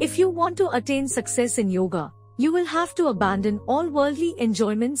existence. If you want to attain success in yoga, you will have to abandon all worldly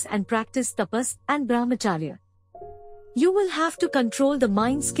enjoyments and practice tapas and brahmacharya. You will have to control the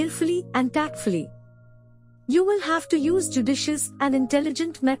mind skillfully and tactfully. You will have to use judicious and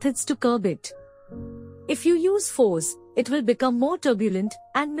intelligent methods to curb it. If you use force, it will become more turbulent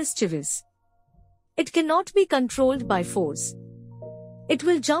and mischievous. It cannot be controlled by force. It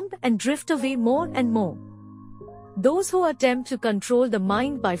will jump and drift away more and more. Those who attempt to control the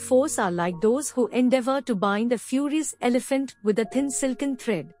mind by force are like those who endeavor to bind a furious elephant with a thin silken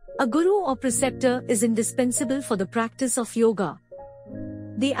thread. A guru or preceptor is indispensable for the practice of yoga.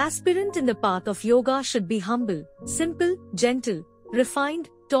 The aspirant in the path of yoga should be humble, simple, gentle, refined,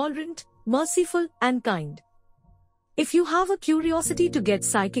 tolerant, merciful, and kind. If you have a curiosity to get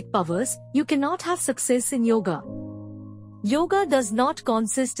psychic powers, you cannot have success in yoga. Yoga does not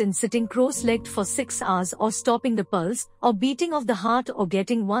consist in sitting cross-legged for 6 hours or stopping the pulse, or beating of the heart or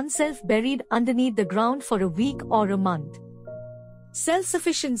getting oneself buried underneath the ground for a week or a month.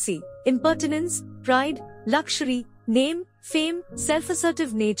 Self-sufficiency, impertinence, pride, luxury, name, fame,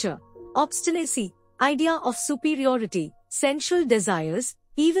 self-assertive nature, obstinacy, idea of superiority, sensual desires,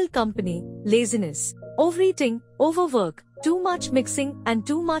 evil company, laziness, overeating, overwork, too much mixing and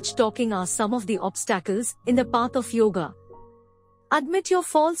too much talking are some of the obstacles in the path of yoga. Admit your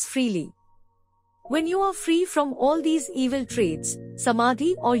faults freely. When you are free from all these evil traits,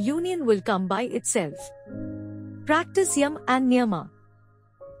 samadhi or union will come by itself. Practice yam and niyama.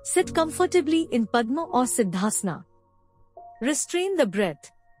 Sit comfortably in padma or siddhasana. Restrain the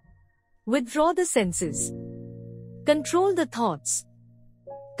breath. Withdraw the senses. Control the thoughts.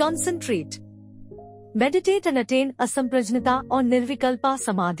 Concentrate. Meditate and attain asamprajnata or nirvikalpa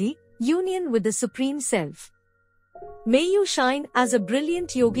samadhi, union with the Supreme Self. May you shine as a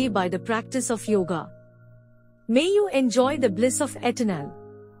brilliant yogi by the practice of yoga. May you enjoy the bliss of eternal.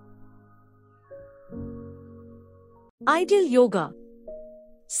 Ideal yoga.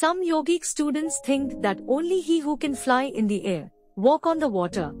 Some yogic students think that only he who can fly in the air, walk on the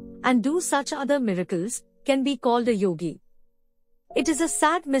water, and do such other miracles, can be called a yogi. It is a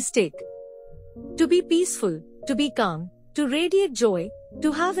sad mistake. To be peaceful, to be calm, to radiate joy,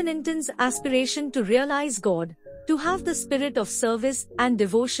 to have an intense aspiration to realize God, to have the spirit of service and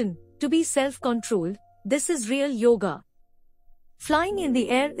devotion, to be self-controlled, this is real yoga. Flying in the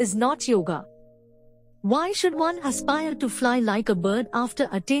air is not yoga. Why should one aspire to fly like a bird after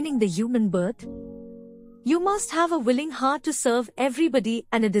attaining the human birth? You must have a willing heart to serve everybody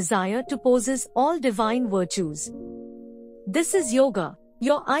and a desire to possess all divine virtues. This is yoga.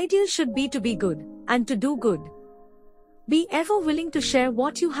 Your ideal should be to be good, and to do good. Be ever willing to share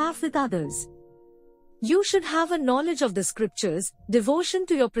what you have with others. You should have a knowledge of the scriptures, devotion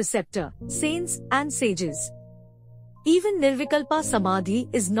to your preceptor, saints, and sages. Even nirvikalpa samadhi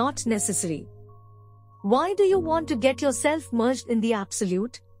is not necessary. Why do you want to get yourself merged in the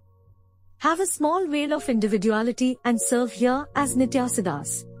absolute? Have a small veil of individuality and serve here as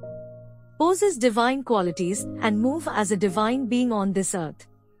Nityasiddhas. Possess divine qualities and move as a divine being on this earth.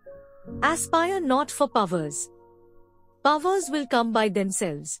 Aspire not for powers. Powers will come by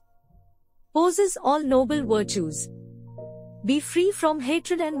themselves. Possess all noble virtues. Be free from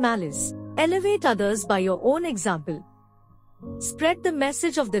hatred and malice. Elevate others by your own example. Spread the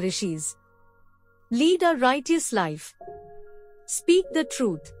message of the rishis. Lead a righteous life. Speak the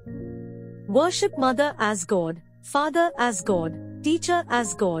truth. Worship Mother as God, Father as God, Teacher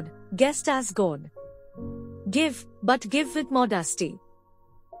as God, Guest as God. Give, but give with modesty.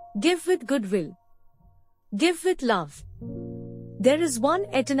 Give with goodwill. Give with love. There is one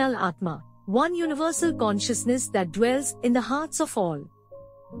eternal Atma, one universal consciousness that dwells in the hearts of all.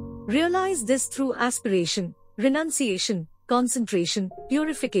 Realize this through aspiration, renunciation, concentration,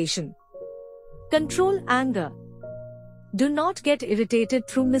 purification. Control anger. Do not get irritated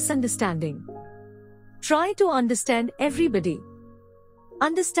through misunderstanding. Try to understand everybody.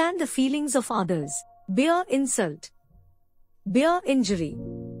 Understand the feelings of others. Bear insult. Bear injury.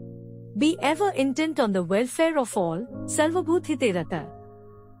 Be ever intent on the welfare of all. Sarvabhuthite rata.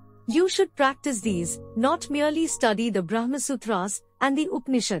 You should practice these, not merely study the Brahma Sutras and the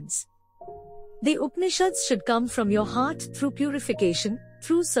Upanishads. The Upanishads should come from your heart through purification,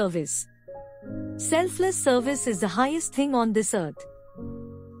 through service. Selfless service is the highest thing on this earth.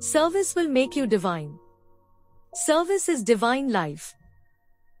 Service will make you divine. Service is divine life.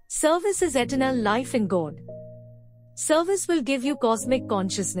 Service is eternal life in God. Service will give you cosmic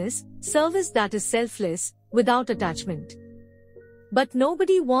consciousness, service that is selfless, without attachment. But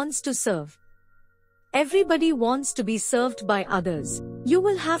nobody wants to serve. Everybody wants to be served by others. You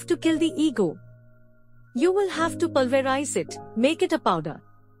will have to kill the ego. You will have to pulverize it, make it a powder.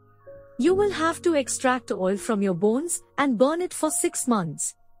 You will have to extract oil from your bones and burn it for 6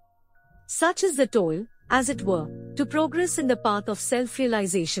 months. Such is the toil, as it were, to progress in the path of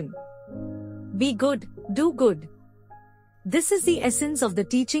self-realization. Be good, do good. This is the essence of the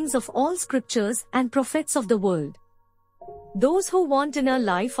teachings of all scriptures and prophets of the world. Those who want inner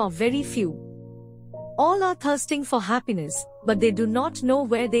life are very few. All are thirsting for happiness, but they do not know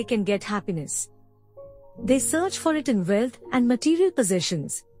where they can get happiness. They search for it in wealth and material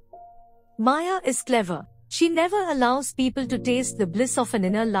possessions. Maya is clever. She never allows people to taste the bliss of an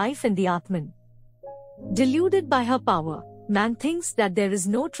inner life in the Atman. Deluded by her power, man thinks that there is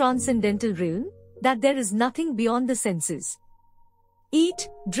no transcendental realm, that there is nothing beyond the senses. Eat,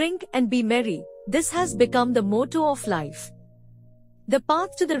 drink and be merry, this has become the motto of life. The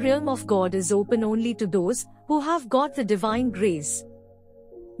path to the realm of God is open only to those who have got the divine grace.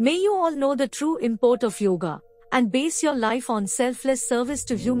 May you all know the true import of yoga, and base your life on selfless service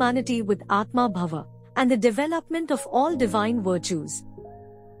to humanity with Atma Bhava, and the development of all divine virtues.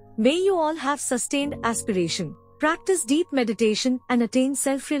 May you all have sustained aspiration, practice deep meditation and attain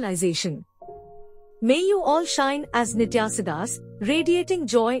self-realization. May you all shine as Nityasiddhas, radiating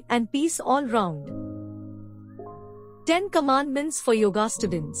joy and peace all round. 10 Commandments for Yoga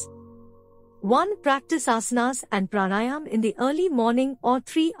Students. 1. Practice asanas and pranayama in the early morning or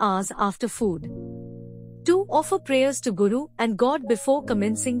 3 hours after food. 2. Offer prayers to Guru and God before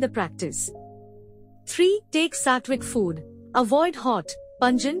commencing the practice. 3. Take sattvic food. Avoid hot,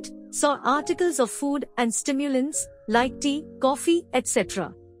 pungent, sour articles of food and stimulants like tea, coffee,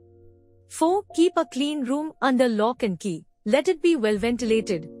 etc. 4. Keep a clean room under lock and key. Let it be well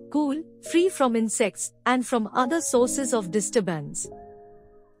ventilated, cool, free from insects and from other sources of disturbance.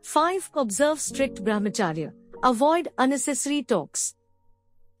 5. Observe strict brahmacharya. Avoid unnecessary talks.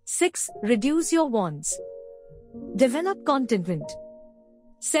 6. Reduce your wants. Develop contentment.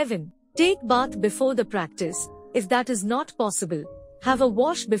 7. Take bath before the practice. If that is not possible, have a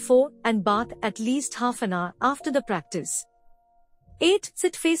wash before and bath at least half an hour after the practice. 8.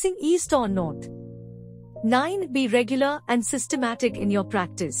 Sit facing east or north. 9. Be regular and systematic in your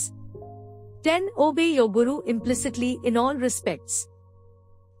practice. 10. Obey your Guru implicitly in all respects.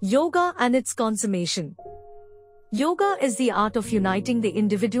 Yoga and its consummation. Yoga is the art of uniting the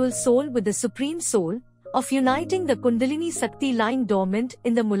individual soul with the Supreme Soul, of uniting the Kundalini Shakti lying dormant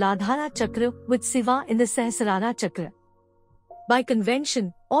in the muladhara chakra with Shiva in the Sahasrara chakra. By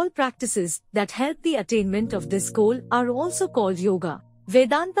convention, all practices that help the attainment of this goal are also called yoga.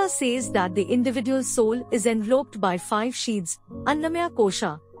 Vedanta says that the individual soul is enveloped by 5 sheaths: Annamaya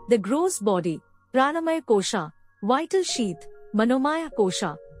Kosha, the gross body; Pranamaya Kosha, vital sheath; Manomaya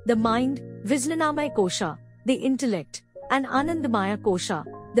Kosha, the mind; Vijnanamaya Kosha, the intellect; and Anandamaya Kosha,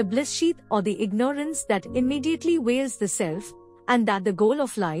 the bliss sheath or the ignorance that immediately veils the self, and that the goal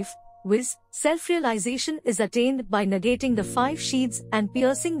of life, viz., self-realization, is attained by negating the 5 sheaths and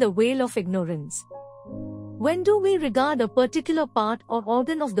piercing the veil of ignorance. When do we regard a particular part or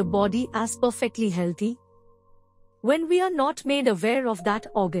organ of the body as perfectly healthy? When we are not made aware of that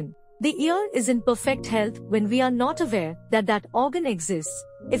organ. The ear is in perfect health when we are not aware that that organ exists.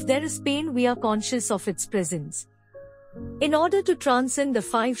 If there is pain, we are conscious of its presence. In order to transcend the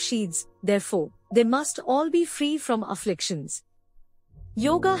 5 sheaths, therefore, they must all be free from afflictions.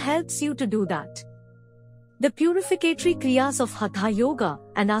 Yoga helps you to do that. The purificatory kriyas of Hatha Yoga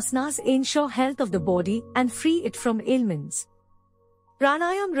and asanas ensure health of the body and free it from ailments.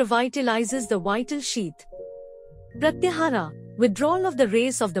 Pranayama revitalizes the vital sheath. Pratyahara, withdrawal of the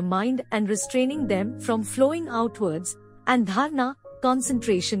rays of the mind and restraining them from flowing outwards, and dharana,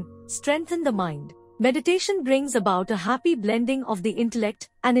 concentration, strengthen the mind. Meditation brings about a happy blending of the intellect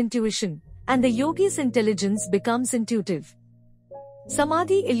and intuition, and the yogi's intelligence becomes intuitive.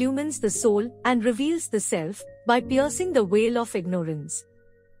 Samadhi illumines the soul and reveals the self by piercing the veil of ignorance.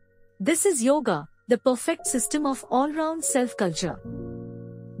 This is yoga, the perfect system of all-round self-culture.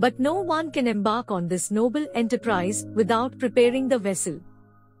 But no one can embark on this noble enterprise without preparing the vessel.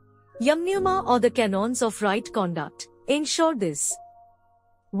 Yamniyama, or the canons of right conduct, ensure this.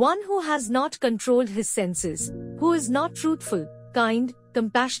 One who has not controlled his senses, who is not truthful, kind,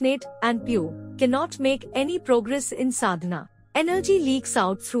 compassionate, and pure, cannot make any progress in sadhana. Energy leaks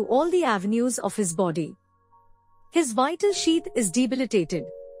out through all the avenues of his body. His vital sheath is debilitated.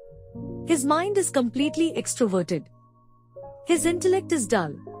 His mind is completely extroverted. His intellect is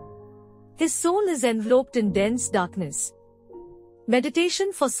dull. His soul is enveloped in dense darkness.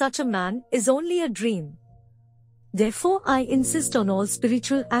 Meditation for such a man is only a dream. Therefore, I insist on all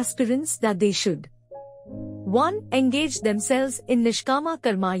spiritual aspirants that they should 1. Engage themselves in Nishkama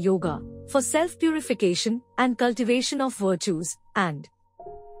Karma Yoga for self-purification and cultivation of virtues, and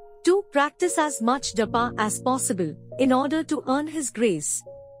 2. Practice as much japa as possible in order to earn His grace.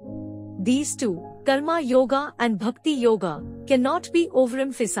 These two, Karma Yoga and Bhakti Yoga, cannot be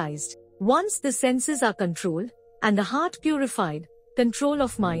overemphasized. Once the senses are controlled and the heart purified, control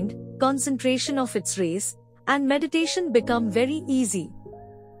of mind, concentration of its rays, and meditation become very easy.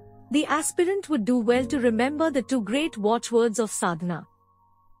 The aspirant would do well to remember the two great watchwords of sadhana.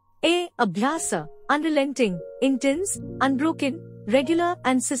 A. Abhyasa, unrelenting, intense, unbroken, regular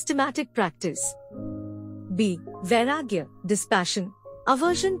and systematic practice. B. Vairagya, dispassion,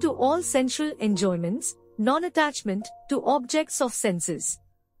 aversion to all sensual enjoyments, non-attachment to objects of senses.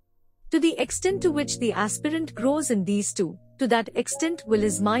 To the extent to which the aspirant grows in these two, to that extent will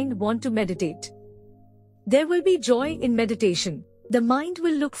his mind want to meditate. There will be joy in meditation. The mind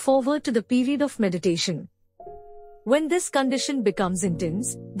will look forward to the period of meditation. When this condition becomes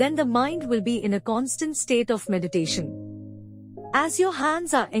intense, then the mind will be in a constant state of meditation. As your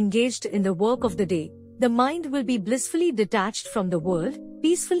hands are engaged in the work of the day, the mind will be blissfully detached from the world,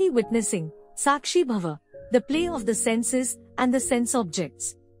 peacefully witnessing, Sakshi Bhava, the play of the senses and the sense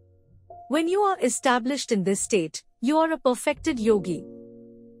objects. When you are established in this state, you are a perfected yogi.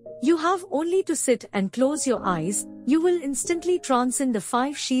 You have only to sit and close your eyes, you will instantly transcend the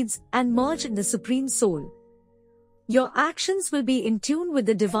 5 sheaths and merge in the Supreme Soul. Your actions will be in tune with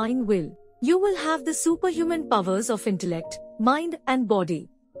the divine will. You will have the superhuman powers of intellect, mind and body.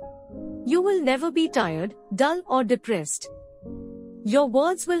 You will never be tired, dull or depressed. Your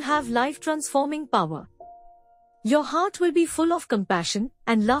words will have life-transforming power. Your heart will be full of compassion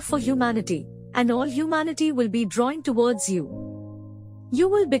and love for humanity, and all humanity will be drawn towards you. You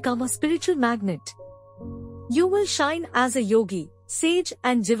will become a spiritual magnet. You will shine as a yogi, sage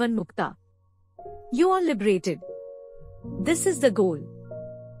and Jivan Mukta. You are liberated. This is the goal.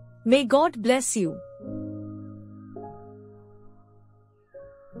 May God bless you.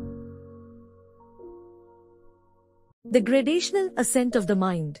 The gradational ascent of the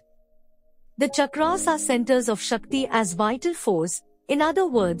mind. The chakras are centers of Shakti as vital force. In other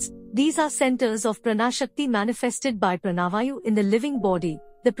words, these are centers of Pranashakti manifested by Pranavayu in the living body,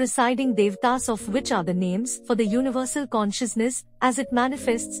 the presiding devatas of which are the names for the universal consciousness as it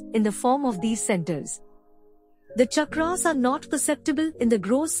manifests in the form of these centers. The chakras are not perceptible in the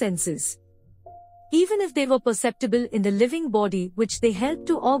gross senses. Even if they were perceptible in the living body which they help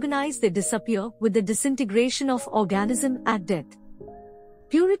to organize, they disappear with the disintegration of organism at death.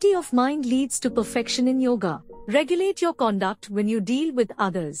 Purity of mind leads to perfection in yoga. Regulate your conduct when you deal with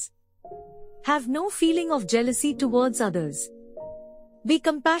others. Have no feeling of jealousy towards others. Be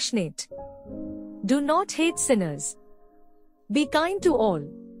compassionate. Do not hate sinners. Be kind to all.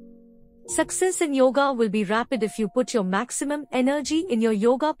 Success in yoga will be rapid if you put your maximum energy in your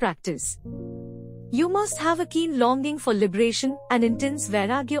yoga practice. You must have a keen longing for liberation and intense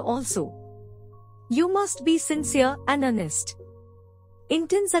vairagya also. You must be sincere and earnest.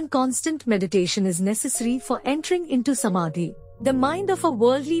 Intense and constant meditation is necessary for entering into samadhi. The mind of a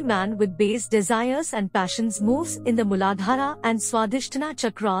worldly man with base desires and passions moves in the muladhara and swadhisthana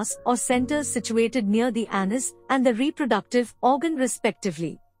chakras or centers situated near the anus and the reproductive organ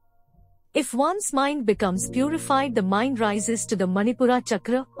respectively. If one's mind becomes purified, the mind rises to the Manipura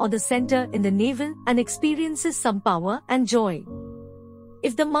chakra or the center in the navel and experiences some power and joy.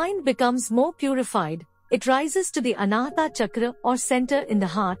 If the mind becomes more purified, it rises to the Anahata chakra or center in the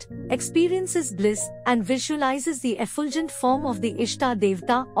heart, experiences bliss, and visualizes the effulgent form of the Ishta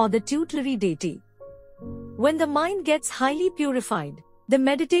Devta or the tutelary deity. When the mind gets highly purified, the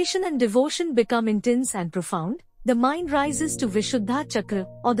meditation and devotion become intense and profound. The mind rises to Vishuddha chakra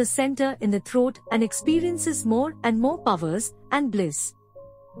or the center in the throat and experiences more and more powers and bliss.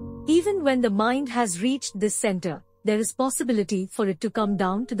 Even when the mind has reached this center, there is possibility for it to come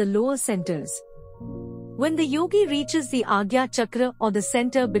down to the lower centers. When the yogi reaches the Agya chakra or the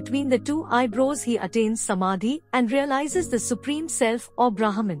center between the two eyebrows, he attains samadhi and realizes the supreme self or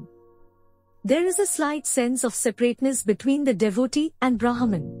Brahman. There is a slight sense of separateness between the devotee and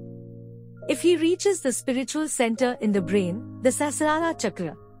Brahman. If he reaches the spiritual center in the brain, the Sahasrara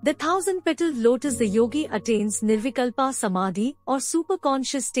chakra, the 1000-petaled lotus, the yogi attains Nirvikalpa samadhi or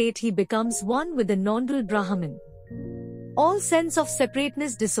superconscious state. He becomes one with the non-dual Brahman. All sense of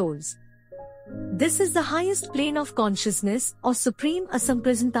separateness dissolves. This is the highest plane of consciousness or supreme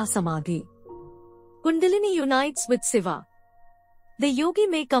asamprasanta samadhi. Kundalini unites with Siva. The yogi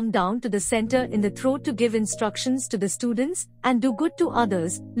may come down to the center in the throat to give instructions to the students and do good to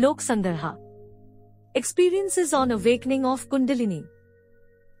others, Lok Sandarha. Experiences on awakening of Kundalini.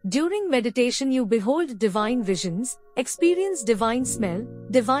 During meditation you behold divine visions, experience divine smell,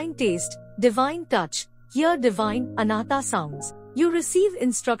 divine taste, divine touch, hear divine anata sounds. You receive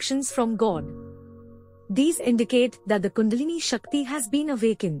instructions from God. These indicate that the Kundalini Shakti has been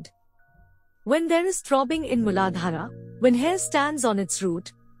awakened. When there is throbbing in muladhara, when hair stands on its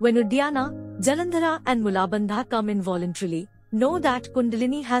root, when Uddiyana, Jalandhara and Mulabandha come involuntarily, know that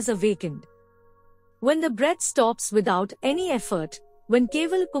Kundalini has awakened. When the breath stops without any effort, when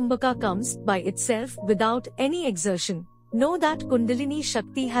Keval Kumbhaka comes by itself without any exertion, know that Kundalini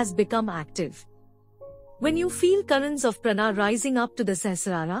Shakti has become active. When you feel currents of prana rising up to the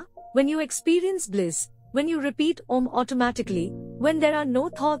Sahasrara, when you experience bliss, when you repeat Om automatically, when there are no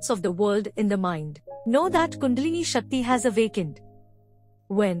thoughts of the world in the mind, know that Kundalini Shakti has awakened.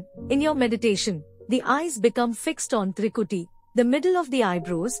 When, in your meditation, the eyes become fixed on Trikuti, the middle of the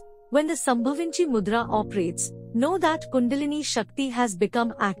eyebrows, when the Sambhavinchi Mudra operates, know that Kundalini Shakti has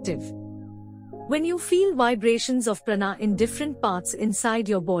become active. When you feel vibrations of prana in different parts inside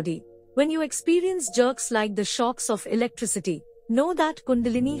your body, when you experience jerks like the shocks of electricity, know that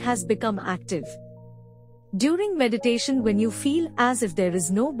Kundalini has become active. During meditation when you feel as if there is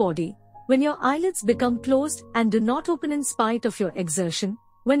no body, when your eyelids become closed and do not open in spite of your exertion,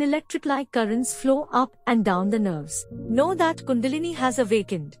 when electric-like currents flow up and down the nerves, know that Kundalini has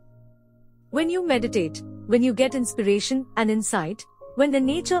awakened. When you meditate, when you get inspiration and insight, when the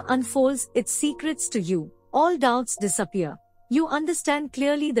nature unfolds its secrets to you, all doubts disappear. You understand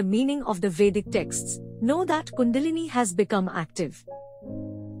clearly the meaning of the Vedic texts, know that Kundalini has become active.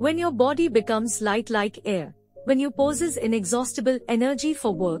 When your body becomes light like air, when you possess inexhaustible energy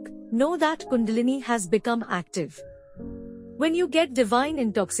for work, know that Kundalini has become active. When you get divine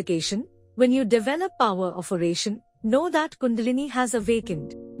intoxication, when you develop power of oration, know that Kundalini has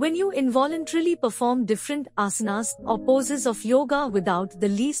awakened. When you involuntarily perform different asanas or poses of yoga without the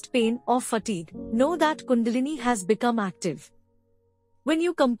least pain or fatigue, know that Kundalini has become active. When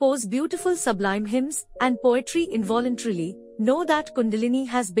you compose beautiful sublime hymns and poetry involuntarily, know that Kundalini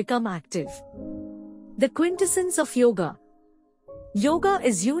has become active. The quintessence of yoga. Yoga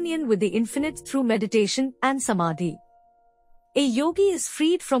is union with the infinite through meditation and samadhi. A yogi is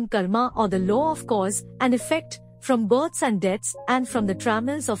freed from karma or the law of cause and effect, from births and deaths and from the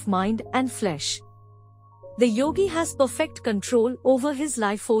trammels of mind and flesh. The yogi has perfect control over his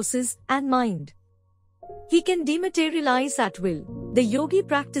life forces and mind. He can dematerialize at will. The yogi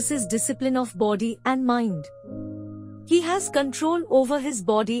practices discipline of body and mind. He has control over his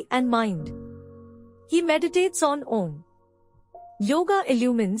body and mind. He meditates on Om. Yoga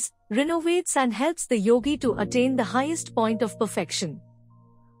illumines, renovates and helps the yogi to attain the highest point of perfection.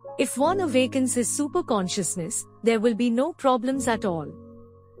 If one awakens his superconsciousness, there will be no problems at all.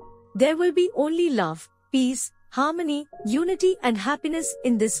 There will be only love, peace, harmony, unity and happiness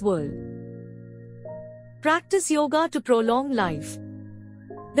in this world. Practice yoga to prolong life.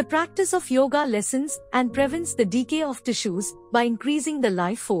 The practice of yoga lessens and prevents the decay of tissues by increasing the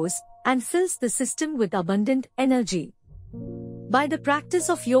life force and fills the system with abundant energy. By the practice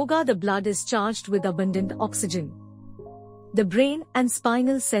of yoga, the blood is charged with abundant oxygen. The brain and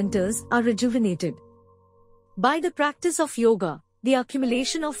spinal centers are rejuvenated. By the practice of yoga, the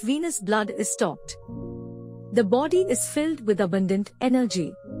accumulation of venous blood is stopped. The body is filled with abundant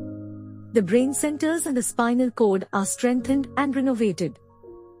energy. The brain centers and the spinal cord are strengthened and renovated.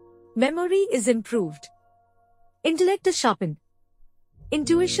 Memory is improved. Intellect is sharpened.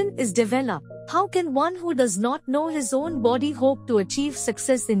 Intuition is developed. How can one who does not know his own body hope to achieve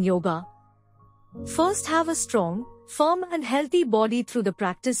success in yoga? First, have a strong, firm and healthy body through the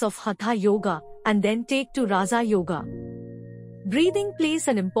practice of Hatha Yoga and then take to Raja Yoga. Breathing plays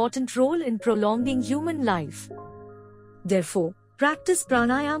an important role in prolonging human life. Therefore, practice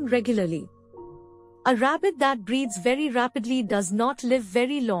pranayama regularly. A rabbit that breathes very rapidly does not live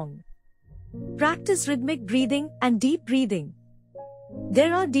very long. Practice rhythmic breathing and deep breathing.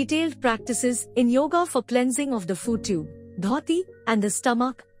 There are detailed practices in yoga for cleansing of the food tube, dhoti, and the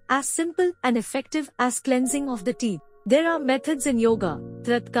stomach, as simple and effective as cleansing of the teeth. There are methods in yoga,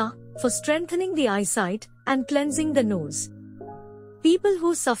 tratka, for strengthening the eyesight and cleansing the nose. People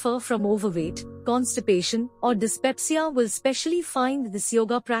who suffer from overweight, constipation, or dyspepsia will specially find this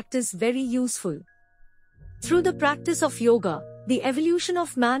yoga practice very useful. Through the practice of yoga, the evolution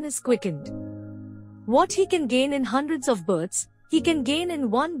of man is quickened. What he can gain in hundreds of births, He can gain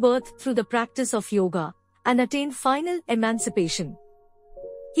in one birth through the practice of yoga and attain final emancipation.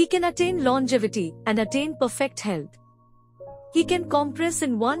 He can attain longevity and attain perfect health. He can compress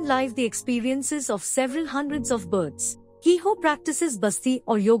in one life the experiences of several hundreds of births. He who practices basti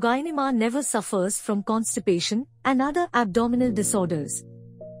or yoganima never suffers from constipation and other abdominal disorders.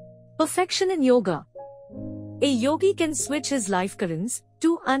 Perfection in yoga. A yogi can switch his life currents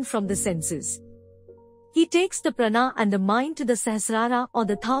to and from the senses. He takes the prana and the mind to the sahasrara or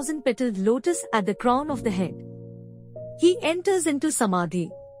the thousand-petaled lotus at the crown of the head. He enters into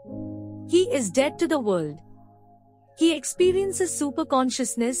samadhi. He is dead to the world. He experiences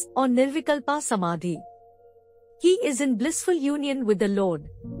superconsciousness or nirvikalpa samadhi. He is in blissful union with the Lord.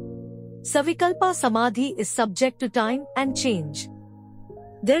 Savikalpa samadhi is subject to time and change.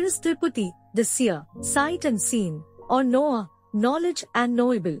 There is Tripati, the seer, sight and seen, or knower, knowledge and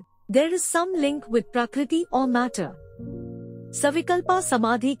knowable. There is some link with Prakriti or matter. Savikalpa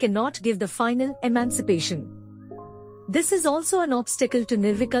samadhi cannot give the final emancipation. This is also an obstacle to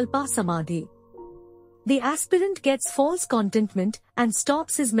nirvikalpa samadhi. The aspirant gets false contentment and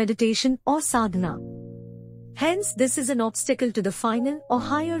stops his meditation or sadhana. Hence, this is an obstacle to the final or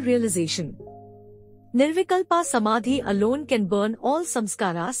higher realization. Nirvikalpa samadhi alone can burn all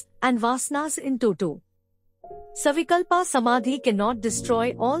samskaras and vasanas in toto. Savikalpa samadhi cannot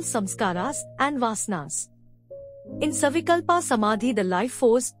destroy all samskaras and vasanas. In Savikalpa samadhi, the life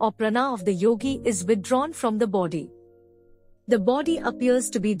force or prana of the yogi is withdrawn from the body. The body appears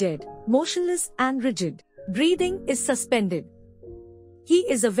to be dead, motionless and rigid. Breathing is suspended. He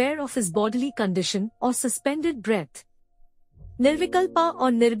is aware of his bodily condition or suspended breath. Nirvikalpa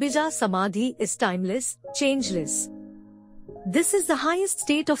or nirbija samadhi is timeless, changeless. This is the highest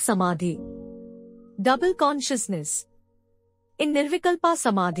state of samadhi. Double consciousness. In nirvikalpa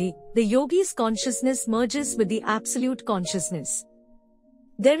samadhi, the yogi's consciousness merges with the absolute consciousness.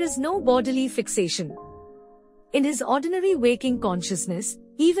 There is no bodily fixation. In his ordinary waking consciousness,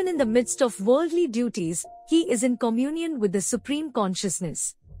 even in the midst of worldly duties, he is in communion with the Supreme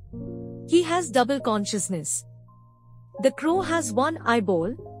Consciousness. He has double consciousness. The crow has one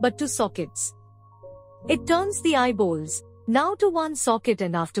eyeball, but two sockets. It turns the eyeballs, now to one socket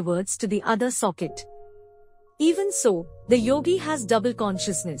and afterwards to the other socket. Even so, the yogi has double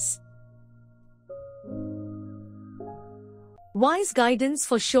consciousness. Wise guidance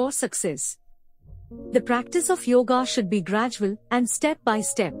for sure success. The practice of yoga should be gradual and step by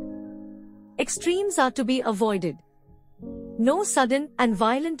step. Extremes are to be avoided. No sudden and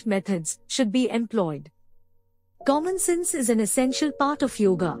violent methods should be employed. Common sense is an essential part of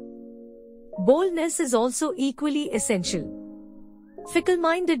yoga. Boldness is also equally essential.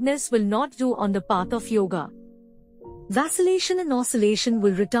 Fickle-mindedness will not do on the path of yoga. Vacillation and oscillation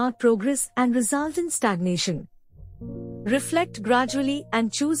will retard progress and result in stagnation. Reflect gradually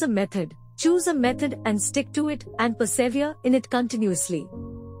and choose a method. Choose a method and stick to it and persevere in it continuously.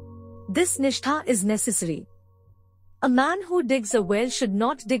 This nishtha is necessary. A man who digs a well should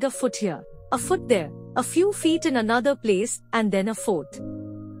not dig a foot here, a foot there, a few feet in another place, and then a fourth.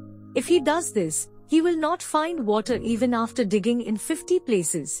 If he does this, he will not find water even after digging in 50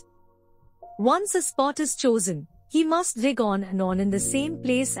 places. Once a spot is chosen, he must dig on and on in the same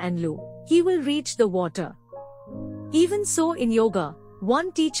place and lo, he will reach the water. Even so in yoga,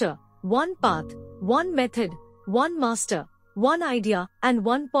 one teacher, one path, one method, one master, one idea, and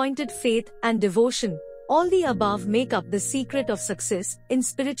one pointed faith and devotion, all the above make up the secret of success in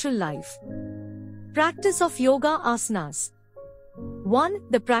spiritual life. Practice of yoga asanas.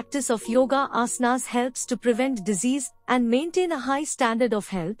 1. The practice of yoga asanas helps to prevent disease and maintain a high standard of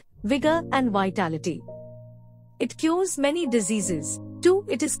health, vigor and vitality. It cures many diseases. 2.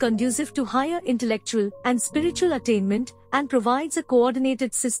 It is conducive to higher intellectual and spiritual attainment and provides a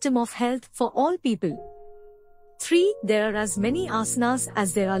coordinated system of health for all people. 3. There are as many asanas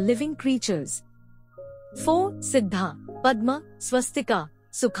as there are living creatures. 4. Siddha, Padma, Swastika,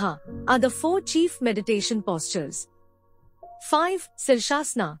 Sukha are the 4 chief meditation postures. 5.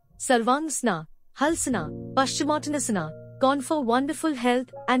 Sirshasana, Sarvangasana, Halsana, Paschimottanasana confer wonderful health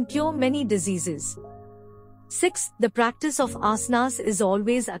and cure many diseases. 6. The practice of asanas is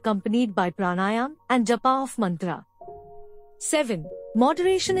always accompanied by pranayama and japa of mantra. 7.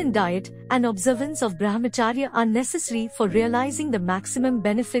 Moderation in diet and observance of brahmacharya are necessary for realizing the maximum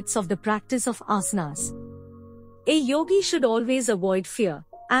benefits of the practice of asanas. A yogi should always avoid fear,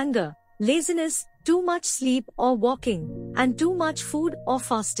 anger, laziness, too much sleep or walking, and too much food or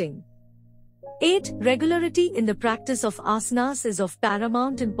fasting. 8. Regularity in the practice of asanas is of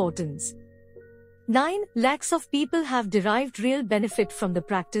paramount importance. 9. Lakhs of people have derived real benefit from the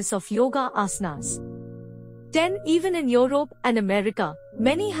practice of yoga asanas. 10. Even in Europe and America,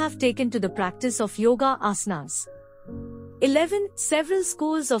 many have taken to the practice of yoga asanas. 11. Several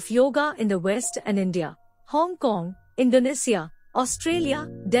schools of yoga in the West and India, Hong Kong, Indonesia, Australia,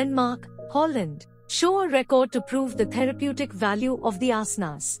 Denmark, Holland, show a record to prove the therapeutic value of the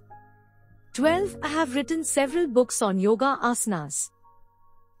asanas. 12. I have written several books on yoga asanas.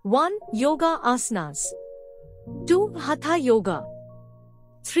 1. Yoga asanas. 2. Hatha yoga.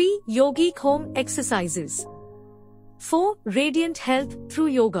 3. Yogic home exercises. 4. Radiant health through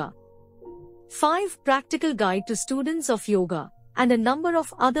yoga. 5. Practical guide to students of yoga, and a number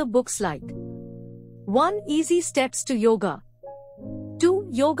of other books like 1. Easy steps to yoga. 2.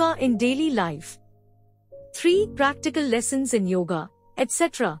 Yoga in daily life. 3. Practical lessons in yoga,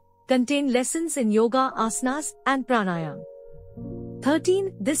 etc. contain lessons in yoga asanas and pranayama.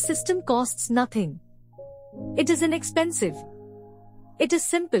 13. This system costs nothing. It is inexpensive. It is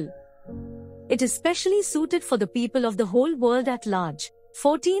simple. It is specially suited for the people of the whole world at large.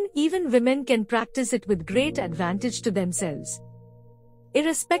 14. Even women can practice it with great advantage to themselves.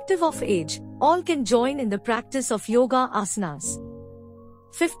 Irrespective of age, all can join in the practice of yoga asanas.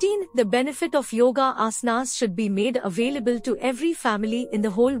 15. The benefit of yoga asanas should be made available to every family in the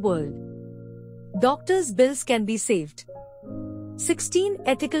whole world. Doctors' bills can be saved. 16.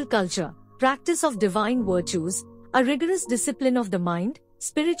 Ethical culture, practice of divine virtues, a rigorous discipline of the mind,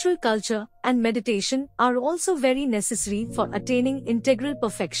 spiritual culture, and meditation are also very necessary for attaining integral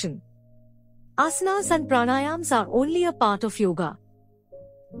perfection. Asanas and pranayams are only a part of yoga,